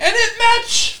sandals. And it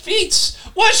match Feats.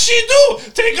 What she do?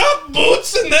 Take off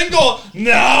boots and then go,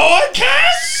 now I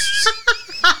cast?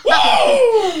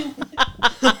 Whoa!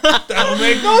 That will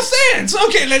make no sense.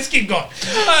 Okay, let's keep going.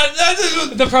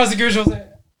 The prosecution will say,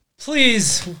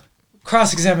 please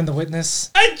cross-examine the witness.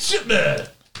 I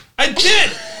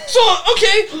did. So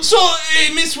okay, so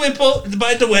Miss Wimple.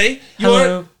 By the way,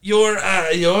 Hello. your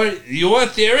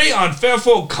theory on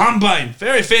Fairfold Combine,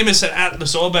 very famous at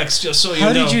Atlas Olbex. Just so you How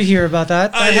know. did you hear about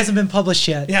that? That I- hasn't been published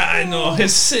yet. Yeah, I know.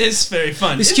 It's very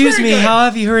fun. It's Excuse very me, good. how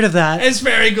have you heard of that? It's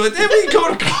very good. Then we go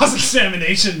to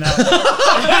cross-examination now.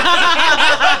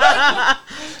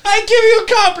 I give you a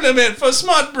compliment for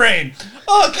smart brain.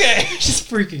 Okay. She's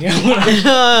freaking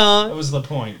out. That was the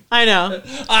point. I know.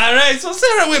 All right, so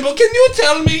Sarah Wimple, can you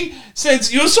tell me,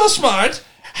 since you're so smart,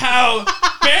 how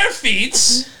bare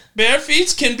feet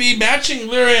can be matching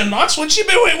Lyrian Locke? Would she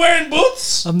be wearing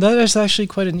boots? That is actually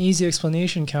quite an easy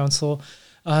explanation, counsel.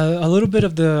 A little bit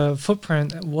of the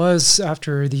footprint was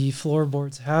after the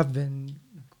floorboards have been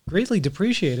greatly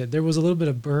depreciated. There was a little bit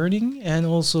of burning and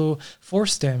also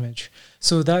force damage.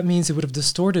 So that means it would have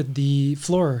distorted the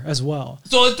floor as well.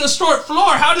 So it's the distort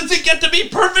floor. How does it get to be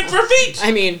perfect for feet?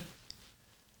 I mean,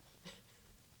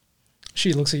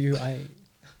 She looks at you.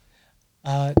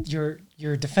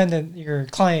 Your defendant, your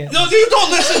client. No, you don't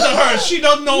listen to her. She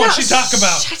don't know what she talk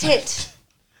about. Shut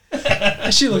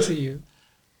it. She looks at you.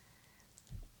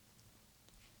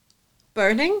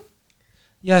 Burning?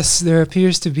 Yes, there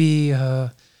appears to be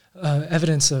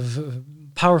evidence of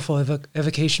powerful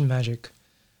evocation magic.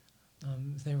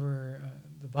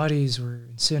 The bodies were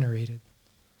incinerated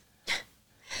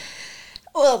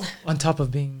Well, on top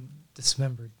of being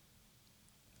dismembered.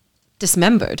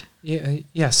 dismembered. Yeah,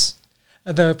 yes.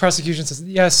 The prosecution says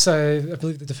yes. I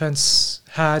believe the defense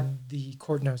had the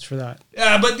court notes for that.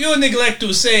 Yeah, but you neglect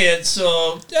to say it,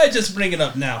 so I just bring it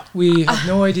up now. We have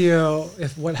no idea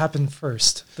if what happened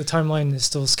first. The timeline is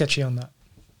still sketchy on that.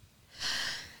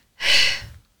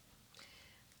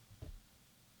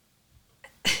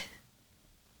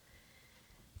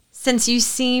 Since you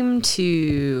seem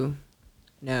to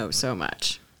know so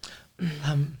much,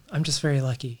 I'm just very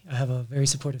lucky. I have a very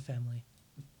supportive family.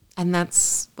 and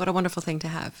that's what a wonderful thing to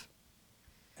have.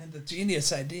 And the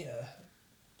genius idea.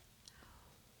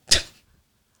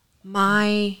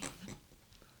 My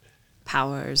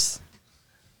powers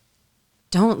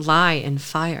don't lie in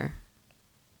fire.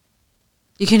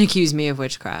 You can accuse me of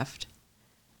witchcraft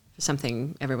for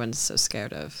something everyone's so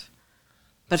scared of.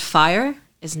 But fire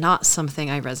is not something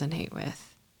I resonate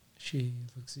with. She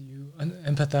looks at you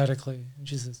empathetically, and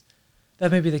she says,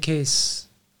 "That may be the case,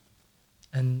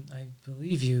 and I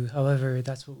believe you. However,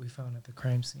 that's what we found at the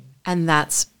crime scene." And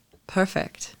that's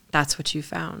perfect. That's what you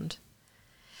found.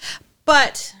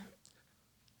 But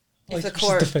if the she's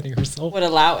court defending herself. would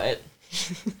allow it,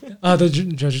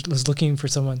 The judge was looking for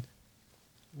someone.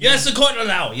 Yes, the court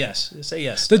allow. Yes, say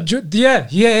yes.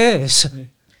 Yes.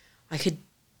 I could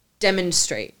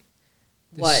demonstrate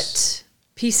what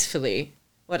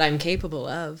I'm capable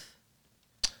of.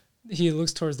 He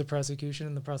looks towards the prosecution,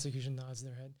 and the prosecution nods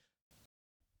their head.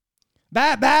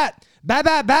 Bat, bat, bat,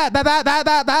 bat, bat, bat, bat, bat,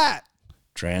 bat, bat.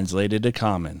 Translated to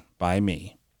common by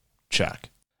me, Chuck.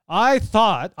 I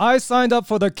thought I signed up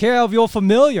for the care of your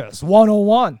familiars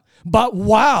 101, but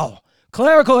wow,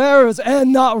 clerical errors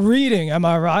and not reading, am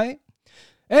I right?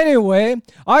 Anyway,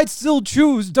 I'd still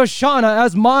choose Dashana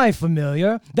as my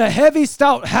familiar, the heavy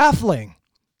stout halfling.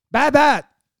 Bat, bat.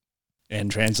 In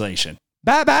translation.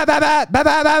 Bat, bat, bat, bat, bat,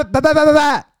 bat, bat, bat, bat, bat,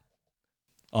 bat.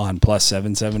 On plus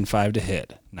 775 to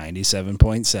hit,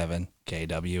 97.7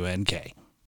 KWNK.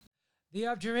 The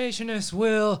abjurationist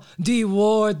will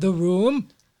deward the room.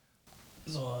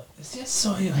 So, just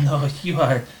so you know,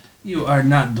 you are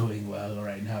not doing well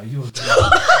right now.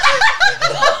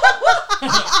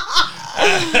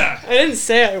 I didn't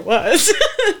say I was.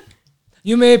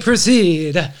 You may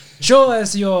proceed. Show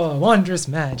us your wondrous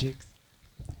magic.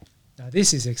 Now,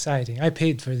 this is exciting. I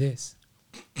paid for this.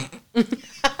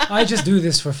 I just do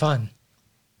this for fun.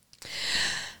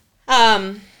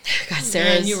 God,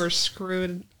 Sarah's. Man, you were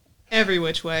screwed every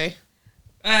which way.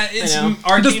 It's I know. The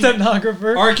arcane,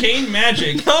 stenographer. arcane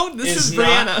magic. No, this is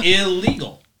not Brianna.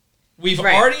 illegal. We've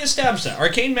Right. already established that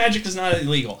arcane magic is not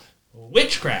illegal.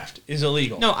 Witchcraft is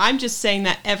illegal. No, I'm just saying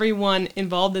that everyone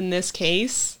involved in this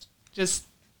case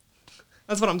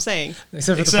that's what I'm saying. Except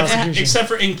for the except prosecution. except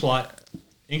for Inkplot.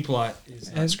 Inkplot is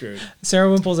not And- screwed. Sarah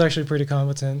Wimple's actually pretty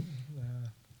competent.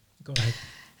 Go ahead.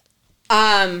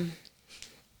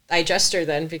 I just her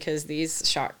then because these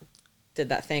shot did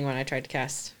that thing when I tried to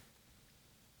cast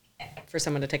for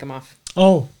someone to take them off.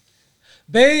 Oh.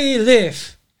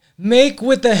 Bailiff, make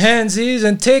with the handsies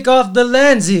and take off the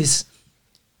landsies.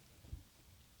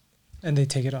 And they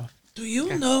take it off. Do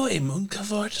you know a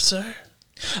Mooncavort, sir?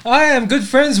 I am good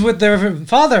friends with their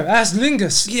father,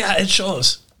 Aslingus. Yeah, it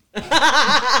shows.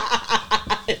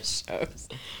 It shows.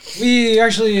 We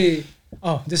actually...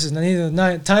 Oh, this is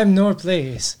neither time nor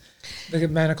place. The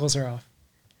manacles are off.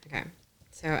 Okay,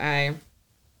 so I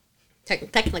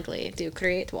technically do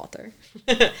create water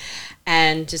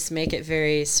and just make it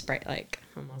very sprite-like,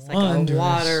 almost like Wondrous. a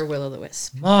water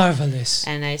will-o'-the-wisp. Marvelous.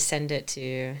 And I send it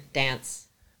to dance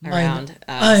Mine around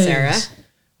eyes Sarah.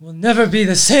 will never be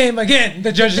the same again.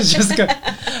 The judge is just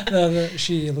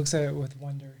she looks at it with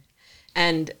wonder.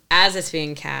 And as it's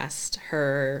being cast,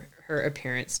 her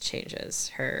appearance changes.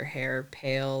 Her hair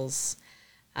pales.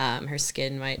 Her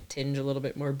skin might tinge a little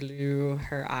bit more blue.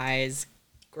 Her eyes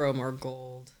grow more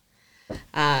gold.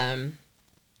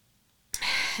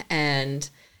 And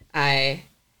I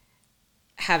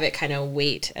have it kind of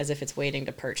wait as if it's waiting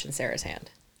to perch in Sarah's hand.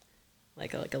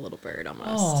 Like a little bird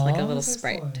almost. Like a little that's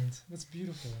sprite. excellent. That's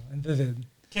beautiful and vivid.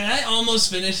 Can I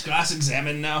almost finish Glass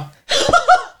Examine now?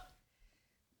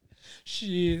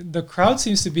 The crowd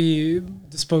seems to be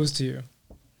disposed to you,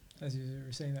 as you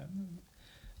were saying that.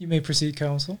 You may proceed,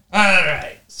 counsel. All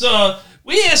right. So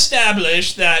we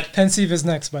established that. Pensive is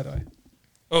next, by the way.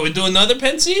 Oh, we do another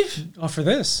pensive? Oh, for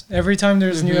this. Every time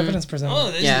there's new evidence presented. Oh,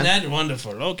 isn't Yeah. that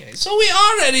wonderful? Okay. So we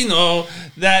already know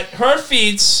that her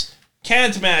feet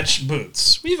can't match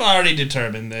boots. We've already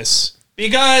determined this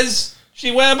because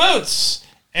she wear boots,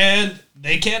 and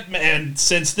they can't. And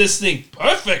since this thing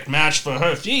perfect match for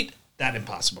her feet, that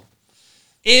impossible.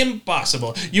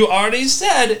 Impossible. You already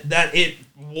said that it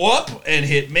warp and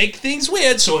it make things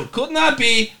weird, so it could not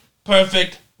be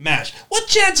perfect match. What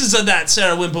chances of that,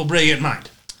 Sarah Wimple, bring in mind?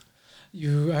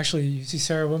 You see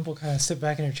Sarah Wimple kind of sit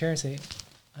back in her chair and say,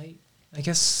 I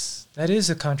guess that is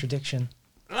a contradiction.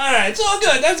 All right, it's all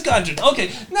good. That's gotcha.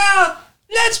 Okay, now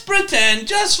let's pretend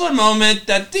just for a moment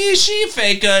that she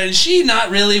faker and she not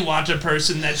really water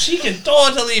person, that she can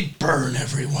totally burn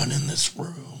everyone in this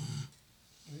room.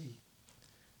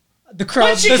 The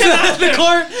crowd, she cannot the do.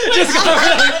 court just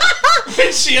got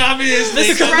Which she obviously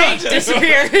Sprite cannot do.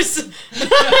 disappears.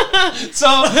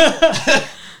 So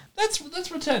let's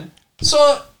pretend.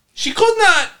 So she could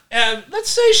not. Let's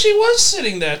say she was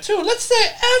sitting there too. Let's say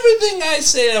everything I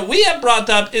say that we have brought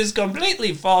up is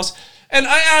completely false. And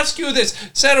I ask you this,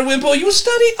 Sarah Wimple, you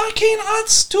study arcane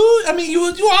arts too? I mean,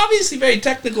 you're obviously very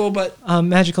technical, but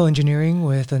magical engineering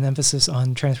with an emphasis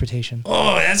on transportation.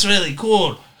 oh, that's really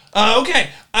cool. Okay.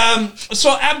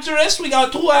 So Abjurist, we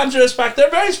got 2 Abjurists back there,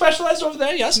 very specialized over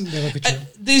there. Yes. They look at you.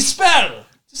 The spell.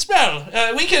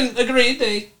 We can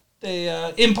agree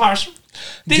they impartial.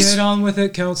 Get on with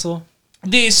it, counsel.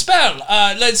 The spell.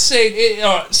 Let's say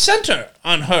center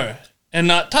on her and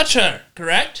not touch her.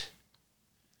 Correct.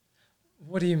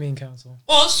 What do you mean, counsel?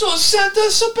 Oh, so center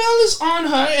spell is on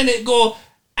her and it go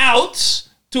out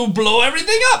to blow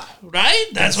everything up, right?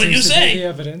 That's what you seems to be say. the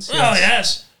evidence. Oh,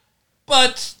 yes.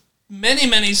 But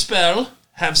many spell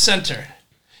have center.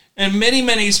 And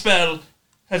many spell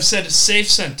have said a safe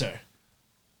center.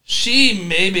 She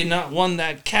maybe not one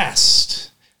that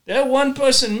cast. There one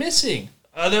person missing.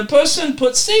 Other person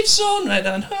put safe zone right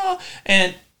on her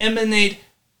and emanate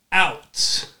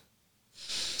out.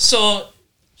 So,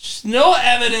 no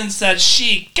evidence that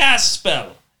she cast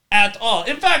spell at all.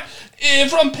 In fact,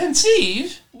 from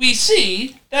Pensieve, we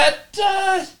see that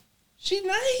she's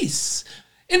nice.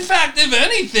 In fact, if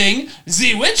anything,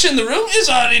 the witch in the room is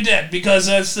already dead because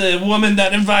that's the woman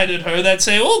that invited her that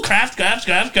say, oh, craft.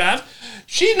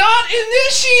 She not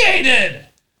initiated.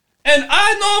 And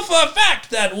I know for a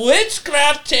fact that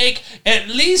witchcraft take at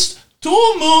least 2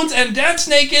 moons and dance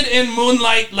naked in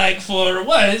moonlight like for,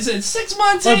 what is it, 6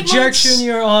 months, 8 months? Objection,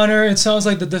 Your Honor. It sounds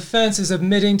like the defense is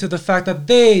admitting to the fact that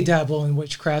they dabble in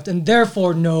witchcraft and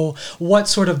therefore know what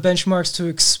sort of benchmarks to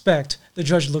expect. The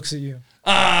judge looks at you.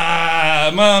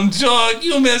 Mom Joke,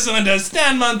 you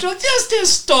misunderstand, Mom Joke. Just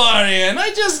historian.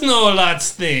 I just know lots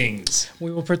of things.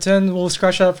 We will pretend we'll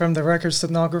scratch out from the record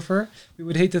stenographer. We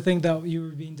would hate to think that you were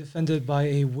being defended by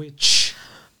a witch.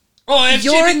 Oh, if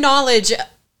Your knowledge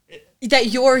that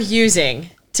you're using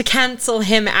to cancel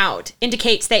him out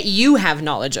indicates that you have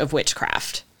knowledge of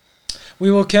witchcraft. We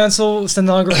will cancel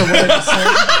stenographer what I just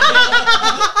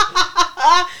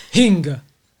said. Hing.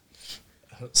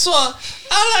 So, all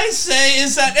I say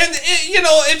is that, and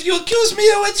if you accuse me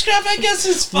of witchcraft, I guess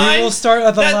it's fine. We will start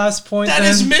at the last point. That then.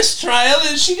 is mistrial,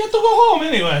 and she get to go home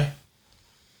anyway.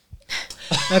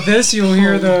 At this, you'll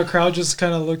hear the crowd just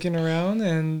kind of looking around,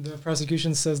 and the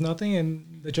prosecution says nothing,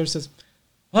 and the judge says,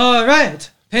 all right,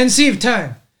 Pensieve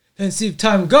time,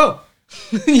 go.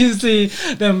 You see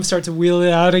them start to wheel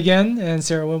it out again, and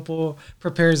Sarah Wimple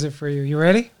prepares it for you. You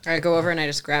ready? All right, go over and I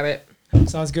just grab it.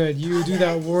 Sounds good. You do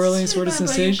that whirling sort of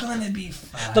sensation. You're gonna be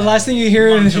fine. The last thing you hear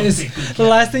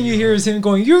is him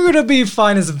going, "You're gonna be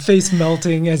fine," as the face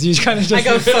melting as you kind of just. I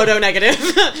go photo negative.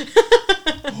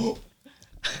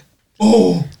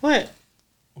 Oh, What?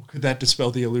 could that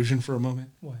dispel the illusion for a moment?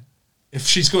 What? If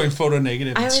she's going photo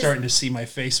negative and was- starting to see my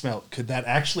face melt, could that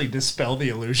actually dispel the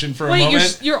illusion for a Wait,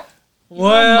 moment? you're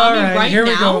Well, all mommy right, right here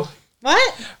we now? go.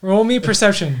 What? Roll me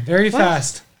perception, very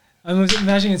fast. I'm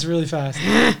imagining it's really fast.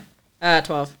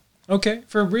 12. Okay,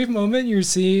 for a brief moment,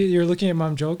 you're looking at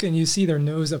Mom Joke, and you see their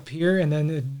nose up here, and then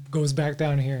it goes back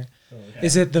down here. Okay.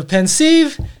 Is it the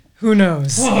Pensieve? Who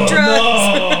knows?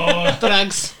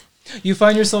 drugs. You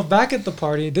find yourself back at the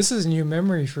party. This is new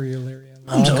memory for you, Lyrian.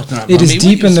 I'm joking, It is Mommy.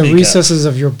 deep What in you the speak recesses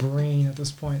of your brain at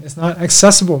this point. It's not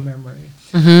accessible memory.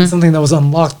 It's something that was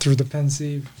unlocked through the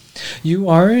Pensieve. You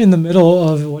are in the middle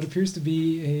of what appears to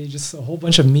be just a whole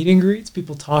bunch of meet and greets,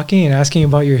 people talking and asking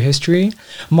about your history.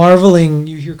 Marveling,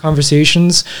 you hear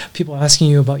conversations, people asking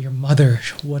you about your mother.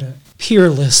 What a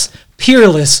peerless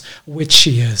witch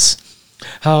she is.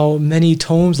 How many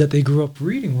tomes that they grew up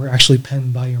reading were actually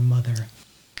penned by your mother.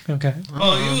 Okay.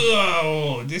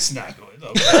 This is not good.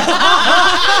 Okay.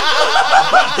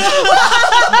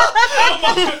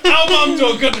 How Mom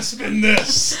Joe gonna spin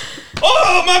this?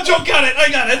 Oh, Mom Joe got it. I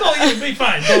got it. Oh, you'll be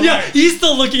fine. Don't Yeah, worry. he's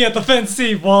still looking at the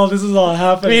Pensieve while this is all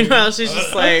happening. Meanwhile, she's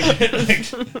just like,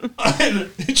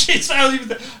 She's finally.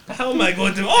 How am I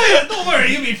going to? Oh yeah, don't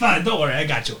worry. You'll be fine. Don't worry. I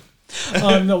got you.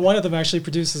 No, one of them actually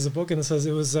produces a book, and it says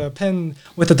it was penned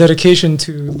with a dedication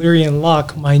to Lyrian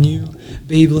Locke, my new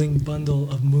babbling bundle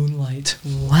of moonlight.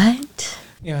 what?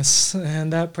 Yes,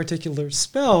 and that particular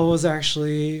spell was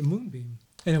actually Moonbeam,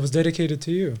 and it was dedicated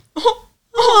to you.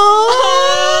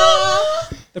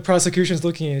 The prosecution's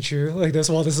looking at you like this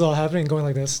while this is all happening, going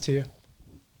like this to you.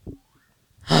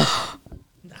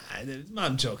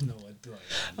 Mom Joke know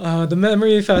what. The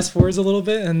memory fast forwards a little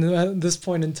bit, and at this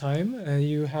point in time,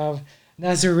 you have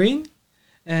Nazarene,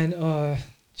 and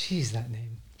geez, that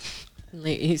name.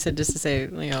 He said just to say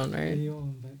Leon, right?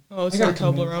 Leon, but Oh, it's I got not it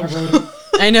coming. Toblerone. I wrote it.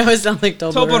 I know it sounds like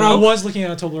Toblerone. I was looking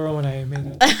at a Toblerone when I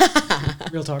made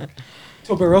it. Real talk.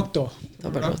 Toberocto.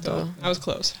 Toblerone. I was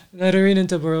close. Nazarene in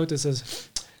Toberocto says,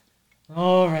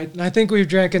 all right, I think we've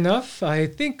drank enough. I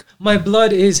think my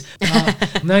blood is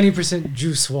 90%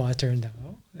 juice water now.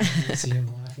 I see him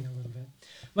laughing a little bit.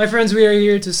 My friends, we are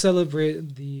here to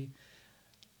celebrate the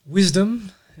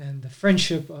wisdom and the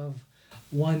friendship of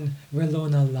one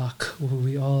Relona Locke, who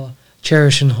we all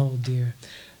cherish and hold dear.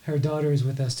 Her daughter is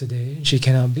with us today, and she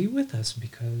cannot be with us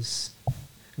because,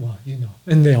 well, you know.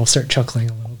 And they all start chuckling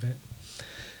a little bit.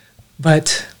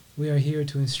 But we are here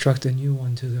to instruct a new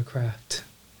one to the craft.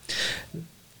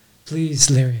 Please,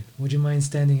 Lyrian, would you mind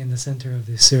standing in the center of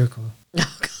this circle?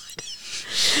 Oh, God.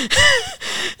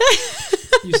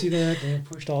 You see that? They have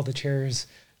pushed all the chairs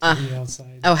to the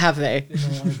outside. Oh, have they? In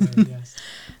the library, yes.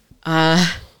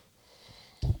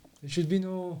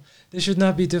 This should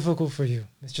not be difficult for you.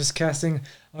 It's just casting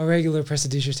a regular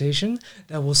prestidigitation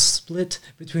that will split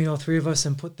between all three of us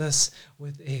and put us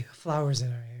with flowers in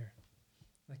our hair.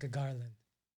 Like a garland.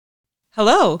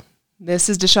 Hello, this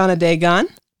is Deshauna Dagon.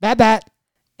 Bat.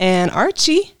 And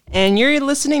Archie. And you're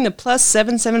listening to Plus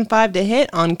 775 to Hit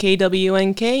on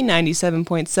KWNK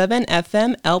 97.7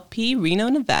 FM LP Reno,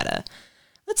 Nevada.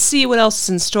 Let's see what else is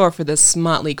in store for this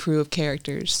motley crew of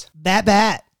characters.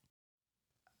 Bat.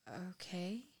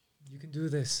 Okay. You can do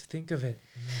this. Think of it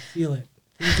and you'll feel it.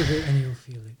 Think of it and you'll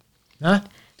feel it. Huh?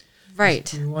 Right.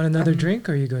 Do you want another drink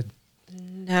or are you good?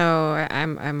 No,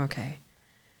 I'm okay.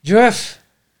 Jeff!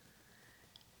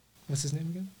 What's his name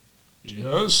again?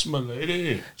 Yes, my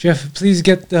lady. Jeff, please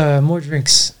get more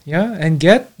drinks, yeah? And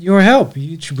get your help.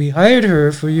 We hired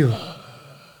her for you.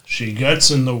 She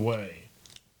gets in the way.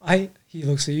 He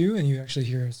looks at you and you actually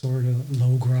hear a sort of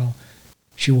low growl.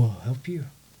 She will help you.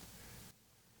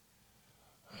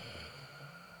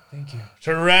 Thank you.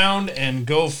 Turn around and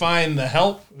go find the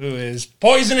help who is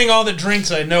poisoning all the drinks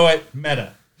I know at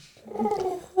Meta.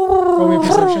 Roll me a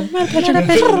perception. I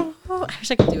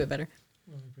wish I could do it better.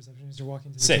 Roll me a perception as you're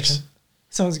walking to the 6. kitchen.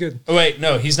 Sounds good. Oh, wait,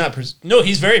 no, he's not. No,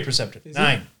 he's very perceptive. Is he?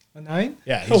 9. A 9?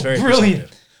 Yeah, he's very brilliant.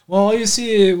 perceptive. Well, all you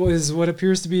see was what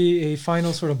appears to be a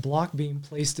final sort of block being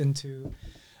placed into,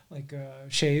 like,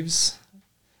 shaves.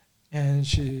 And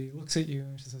she looks at you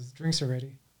and she says, drinks are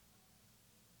ready.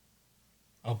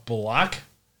 A block?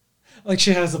 Like,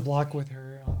 she has the block with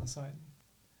her on the side.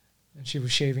 And she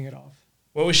was shaving it off.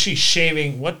 What was she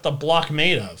shaving? What the block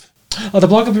made of? The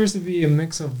block appears to be a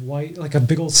mix of white, like a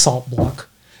big old salt block.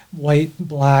 White,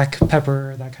 black,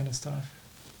 pepper, that kind of stuff.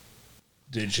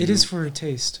 Did you? It is for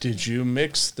taste. Did you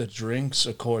mix the drinks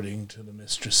according to the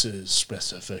mistress's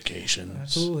specifications?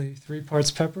 Absolutely. 3 parts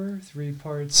pepper, 3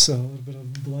 parts a little bit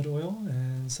of blood oil,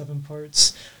 and 7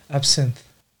 parts absinthe.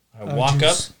 I walk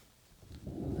juice. up,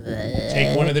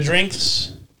 take one of the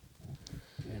drinks,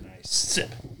 and I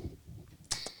sip.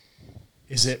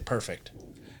 Is it perfect?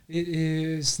 It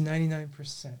is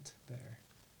 99% there.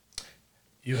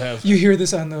 You have You hear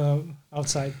this on the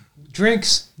outside.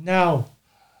 Drinks now.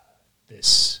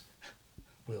 this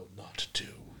will not do.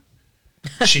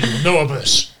 She will know of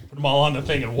this. Put them all on the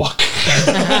thing and walk.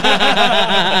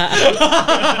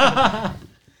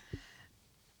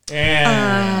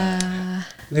 And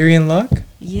Lyrian Luck.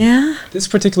 Yeah. This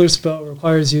particular spell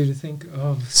requires you to think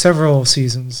of several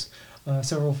seasons,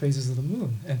 several phases of the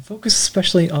moon, and focus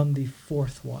especially on the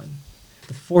 4th one.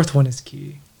 The 4th one is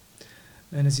key.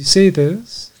 And as you say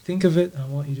this, think of it. I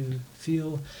want you to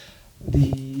feel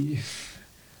the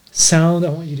sound. I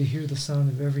want you to hear the sound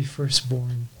of every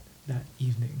firstborn that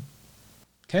evening.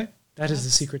 Okay? That is the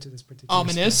secret to this particular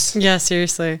Ominous. spell. Yeah,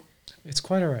 seriously. It's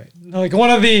quite all right. Like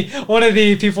one of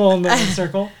the people in the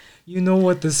circle, you know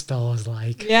what this spell is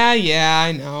like. Yeah,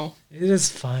 I know. It is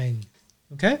fine.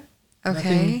 Okay?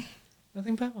 Okay.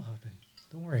 Nothing bad will happen.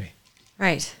 Don't worry.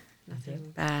 Right.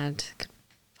 Nothing bad could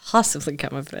possibly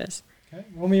come of this. Okay?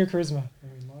 Roll me your charisma.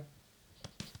 Lyrian Luck.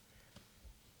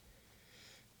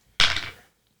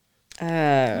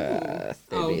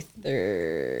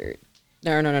 33.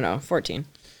 No. 14.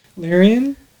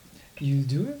 Lyrian, you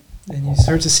do it, and you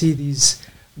start to see these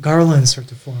garlands start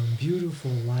to form.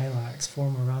 Beautiful lilacs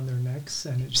form around their necks,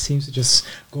 and it seems to just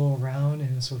go around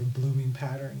in a sort of blooming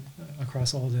pattern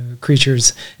across all the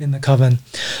creatures in the coven.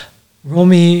 Roll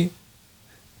me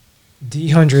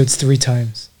D100s 3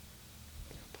 times.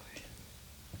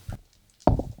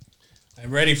 I'm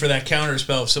ready for that counter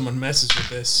spell if someone messes with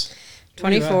this.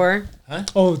 24.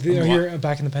 Oh, you're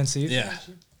back in the pen sleeve? Yeah.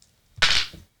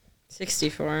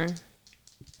 64.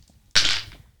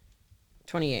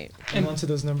 28. Hang on to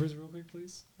those numbers real quick,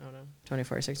 please. Oh no.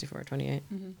 24, 64, 28.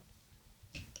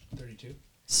 32.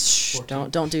 Shh,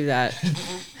 don't do that.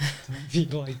 Don't be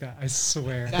like that, I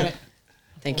swear. Got it.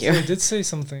 Thank Also, you. I did say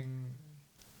something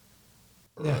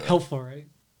helpful, right?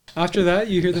 After that,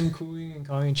 you hear them cooing and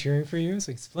cawing and cheering for you. It's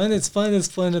like, splendid,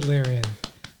 Lyrian.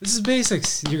 This is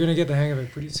basics. You're going to get the hang of it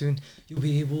pretty soon. You'll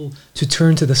be able to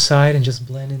turn to the side and just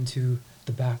blend into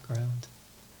the background.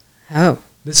 Oh.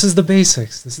 This is the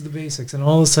basics. And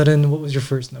all of a sudden, what was your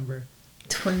first number?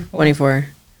 24.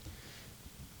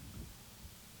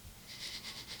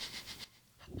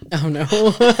 Oh no.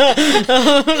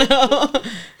 Oh no.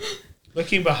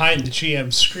 Looking behind the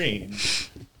GM screen,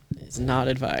 It's not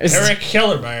advised. Eric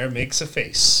Kellermeyer makes a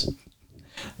face.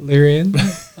 Lyrian,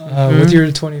 with your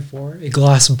 24, a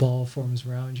glass ball forms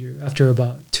around you. After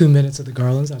about 2 minutes of the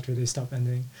garlands, after they stop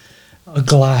ending, a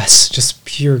glass, just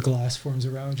pure glass, forms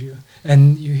around you.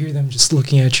 And you hear them just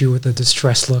looking at you with a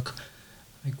distressed look.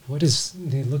 Like, what is...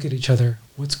 They look at each other.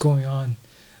 What's going on?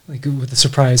 Like, with a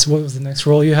surprise. What was the next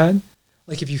roll you had?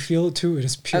 Like, if you feel it too, it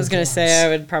is pure I was gonna glass. say I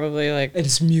would probably like. And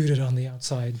it's muted on the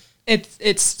outside.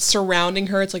 It's surrounding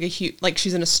her. It's like a huge, like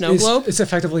she's in a snow globe. It's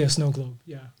effectively a snow globe,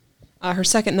 yeah. Her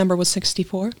second number was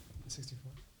 64. 64.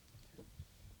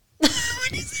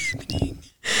 What is happening?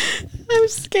 I'm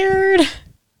scared.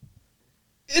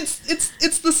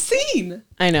 It's the scene.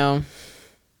 I know.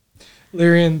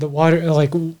 Lyrian, the water,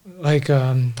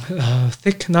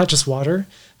 thick, not just water,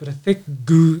 but a thick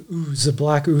ooze, a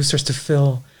black ooze starts to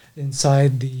fill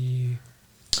inside the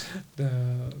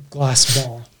glass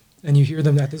ball. And you hear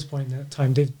them at this point in that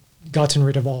time, they've gotten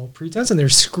rid of all pretense and they're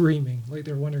screaming, like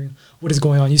they're wondering what is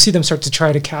going on. You see them start to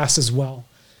try to cast as well.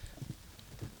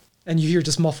 And you hear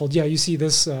just muffled, you see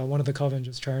this, one of the coven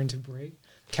just trying to break,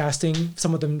 casting,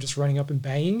 some of them just running up and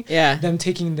banging. Yeah. Them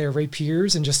taking their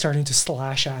rapiers and just starting to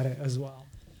slash at it as well.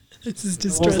 This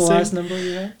is What was the last number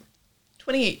you had?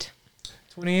 28.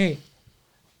 28.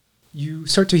 You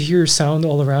start to hear sound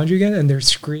all around you again, and they're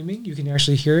screaming. You can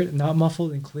actually hear it, not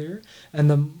muffled and clear. And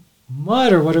the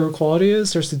mud or whatever quality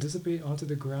is starts to dissipate onto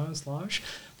the ground, slosh.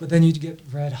 But then you get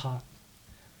red hot.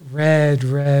 Red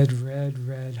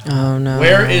hot. Oh no.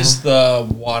 Where is the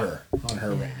water on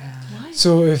her right now?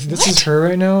 So if this is her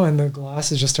right now, and the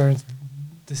glass is just starting to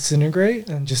disintegrate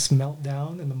and just melt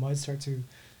down, and the mud start to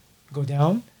go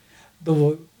down,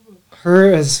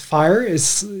 her as fire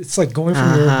it's like going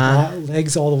from your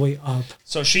legs all the way up.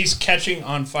 So she's catching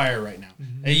on fire right now.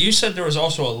 And you said there was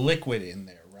also a liquid in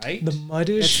there, right? The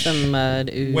muddish. It's the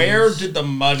mud ooze. Where did the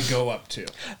mud go up to?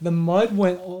 The mud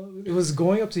it was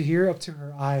going up to here, up to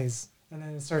her eyes, and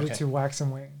then it started Okay. to wax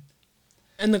and wane.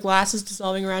 And the glass is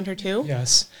dissolving around her too?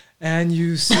 Yes. And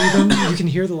you see them, you can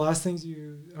hear the last things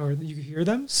you hear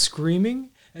them screaming,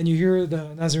 and you hear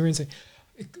the Nazarene say,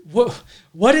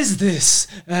 what is this?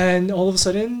 And all of a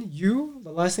sudden,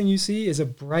 the last thing you see is a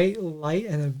bright light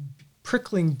and a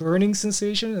prickling burning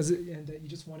sensation and that you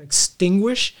just want to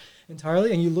extinguish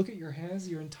entirely. And you look at your hands,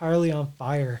 you're entirely on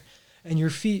fire. And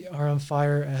your feet are on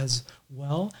fire as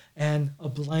well, and a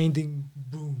blinding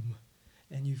boom.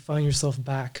 And you find yourself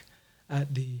back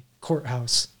at the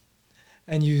courthouse.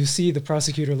 And you see the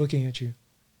prosecutor looking at you.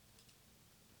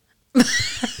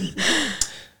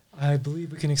 I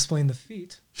believe we can explain the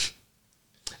feat.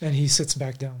 And he sits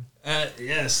back down.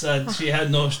 Yes, she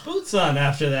had no boots on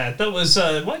after that. That was,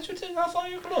 why'd you take off all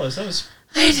your clothes? That's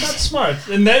not smart.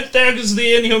 And there is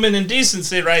the inhuman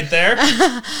indecency right there.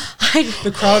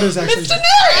 The crowd is actually...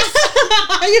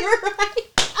 You're right.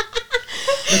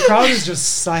 The crowd is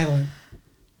just silent.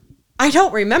 I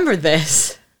don't remember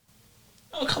this.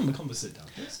 Oh, come sit down.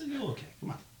 You're okay.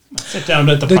 Come on. Sit down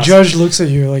at the The process. judge looks at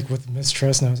you like with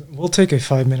mistrust now. We'll take a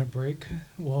 5-minute break.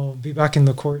 We'll be back in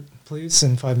the court, please,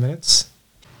 in 5 minutes.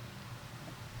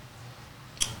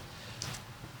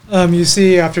 You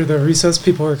see, after the recess,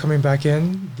 people are coming back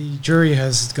in. The jury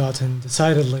has gotten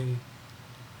decidedly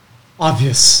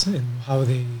obvious in how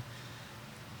they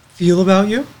feel about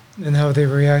you and how they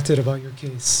reacted about your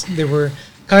case. They were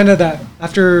kind of that,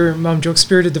 after Mom Joke's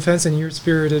spirited defense and your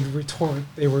spirited retort,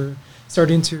 they were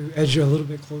starting to edge a little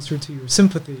bit closer to your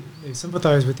sympathy. They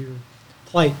sympathize with your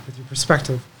plight, with your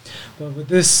perspective. But with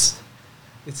this,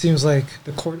 it seems like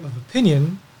the court of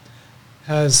opinion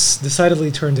has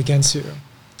decidedly turned against you,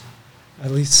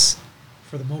 at least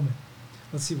for the moment.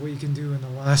 Let's see what you can do in the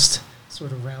last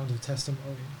sort of round of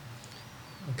testimony.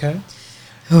 Okay?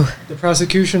 The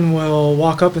prosecution will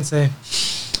walk up and say,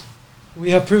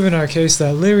 we have proven our case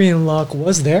that Lyrian Locke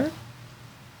was there.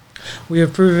 We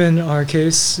have proven our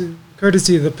case,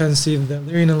 courtesy of the Penn Steve, that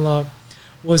Lyrian Locke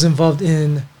was involved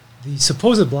in the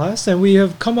supposed blast, and we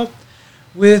have come up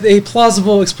with a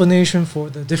plausible explanation for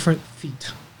the different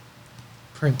feet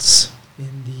prints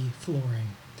in the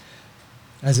flooring.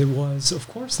 As it was, of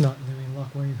course, not Lyrian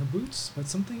Locke wearing her boots, but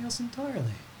something else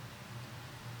entirely.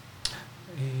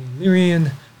 A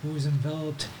Lyrian who was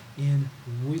enveloped in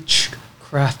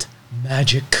witchcraft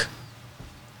magic,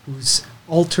 who's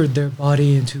altered their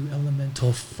body into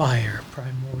elemental fire,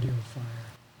 primordial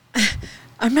fire.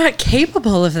 I'm not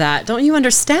capable of that. Don't you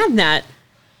understand that?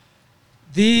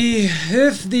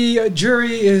 If the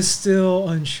jury is still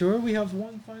unsure, we have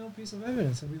one final piece of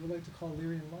evidence, and we would like to call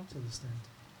Lyrian Locke to the stand.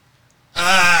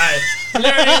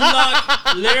 Larian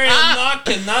Locke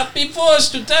cannot be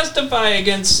forced to testify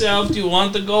against self. Do you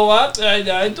want to go up? I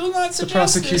do not The suggest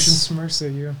prosecution this. smirks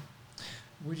at you.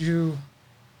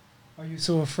 Are you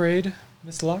so afraid,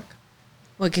 Miss Locke?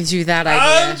 What gives you that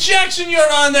idea? Objection, Your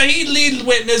Honor. He lead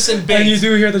witness and And you bait.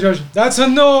 do hear the judge. That's a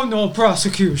no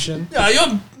prosecution.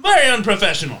 You're very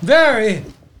unprofessional. Very.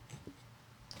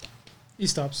 He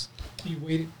stops.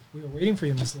 We were waiting for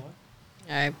you, Miss Locke.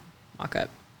 I walk up.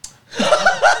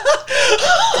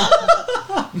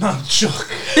 Mom joke.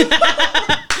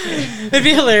 It'd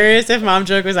be hilarious if Mom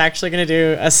Joke was actually going to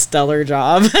do a stellar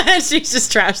job. And she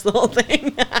just trashed the whole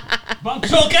thing. Mom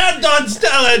joke had done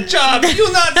stellar job.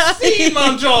 You not seen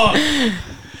Mom joke.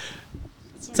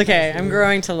 It's okay. I'm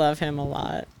growing to love him a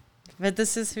lot. But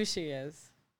this is who she is.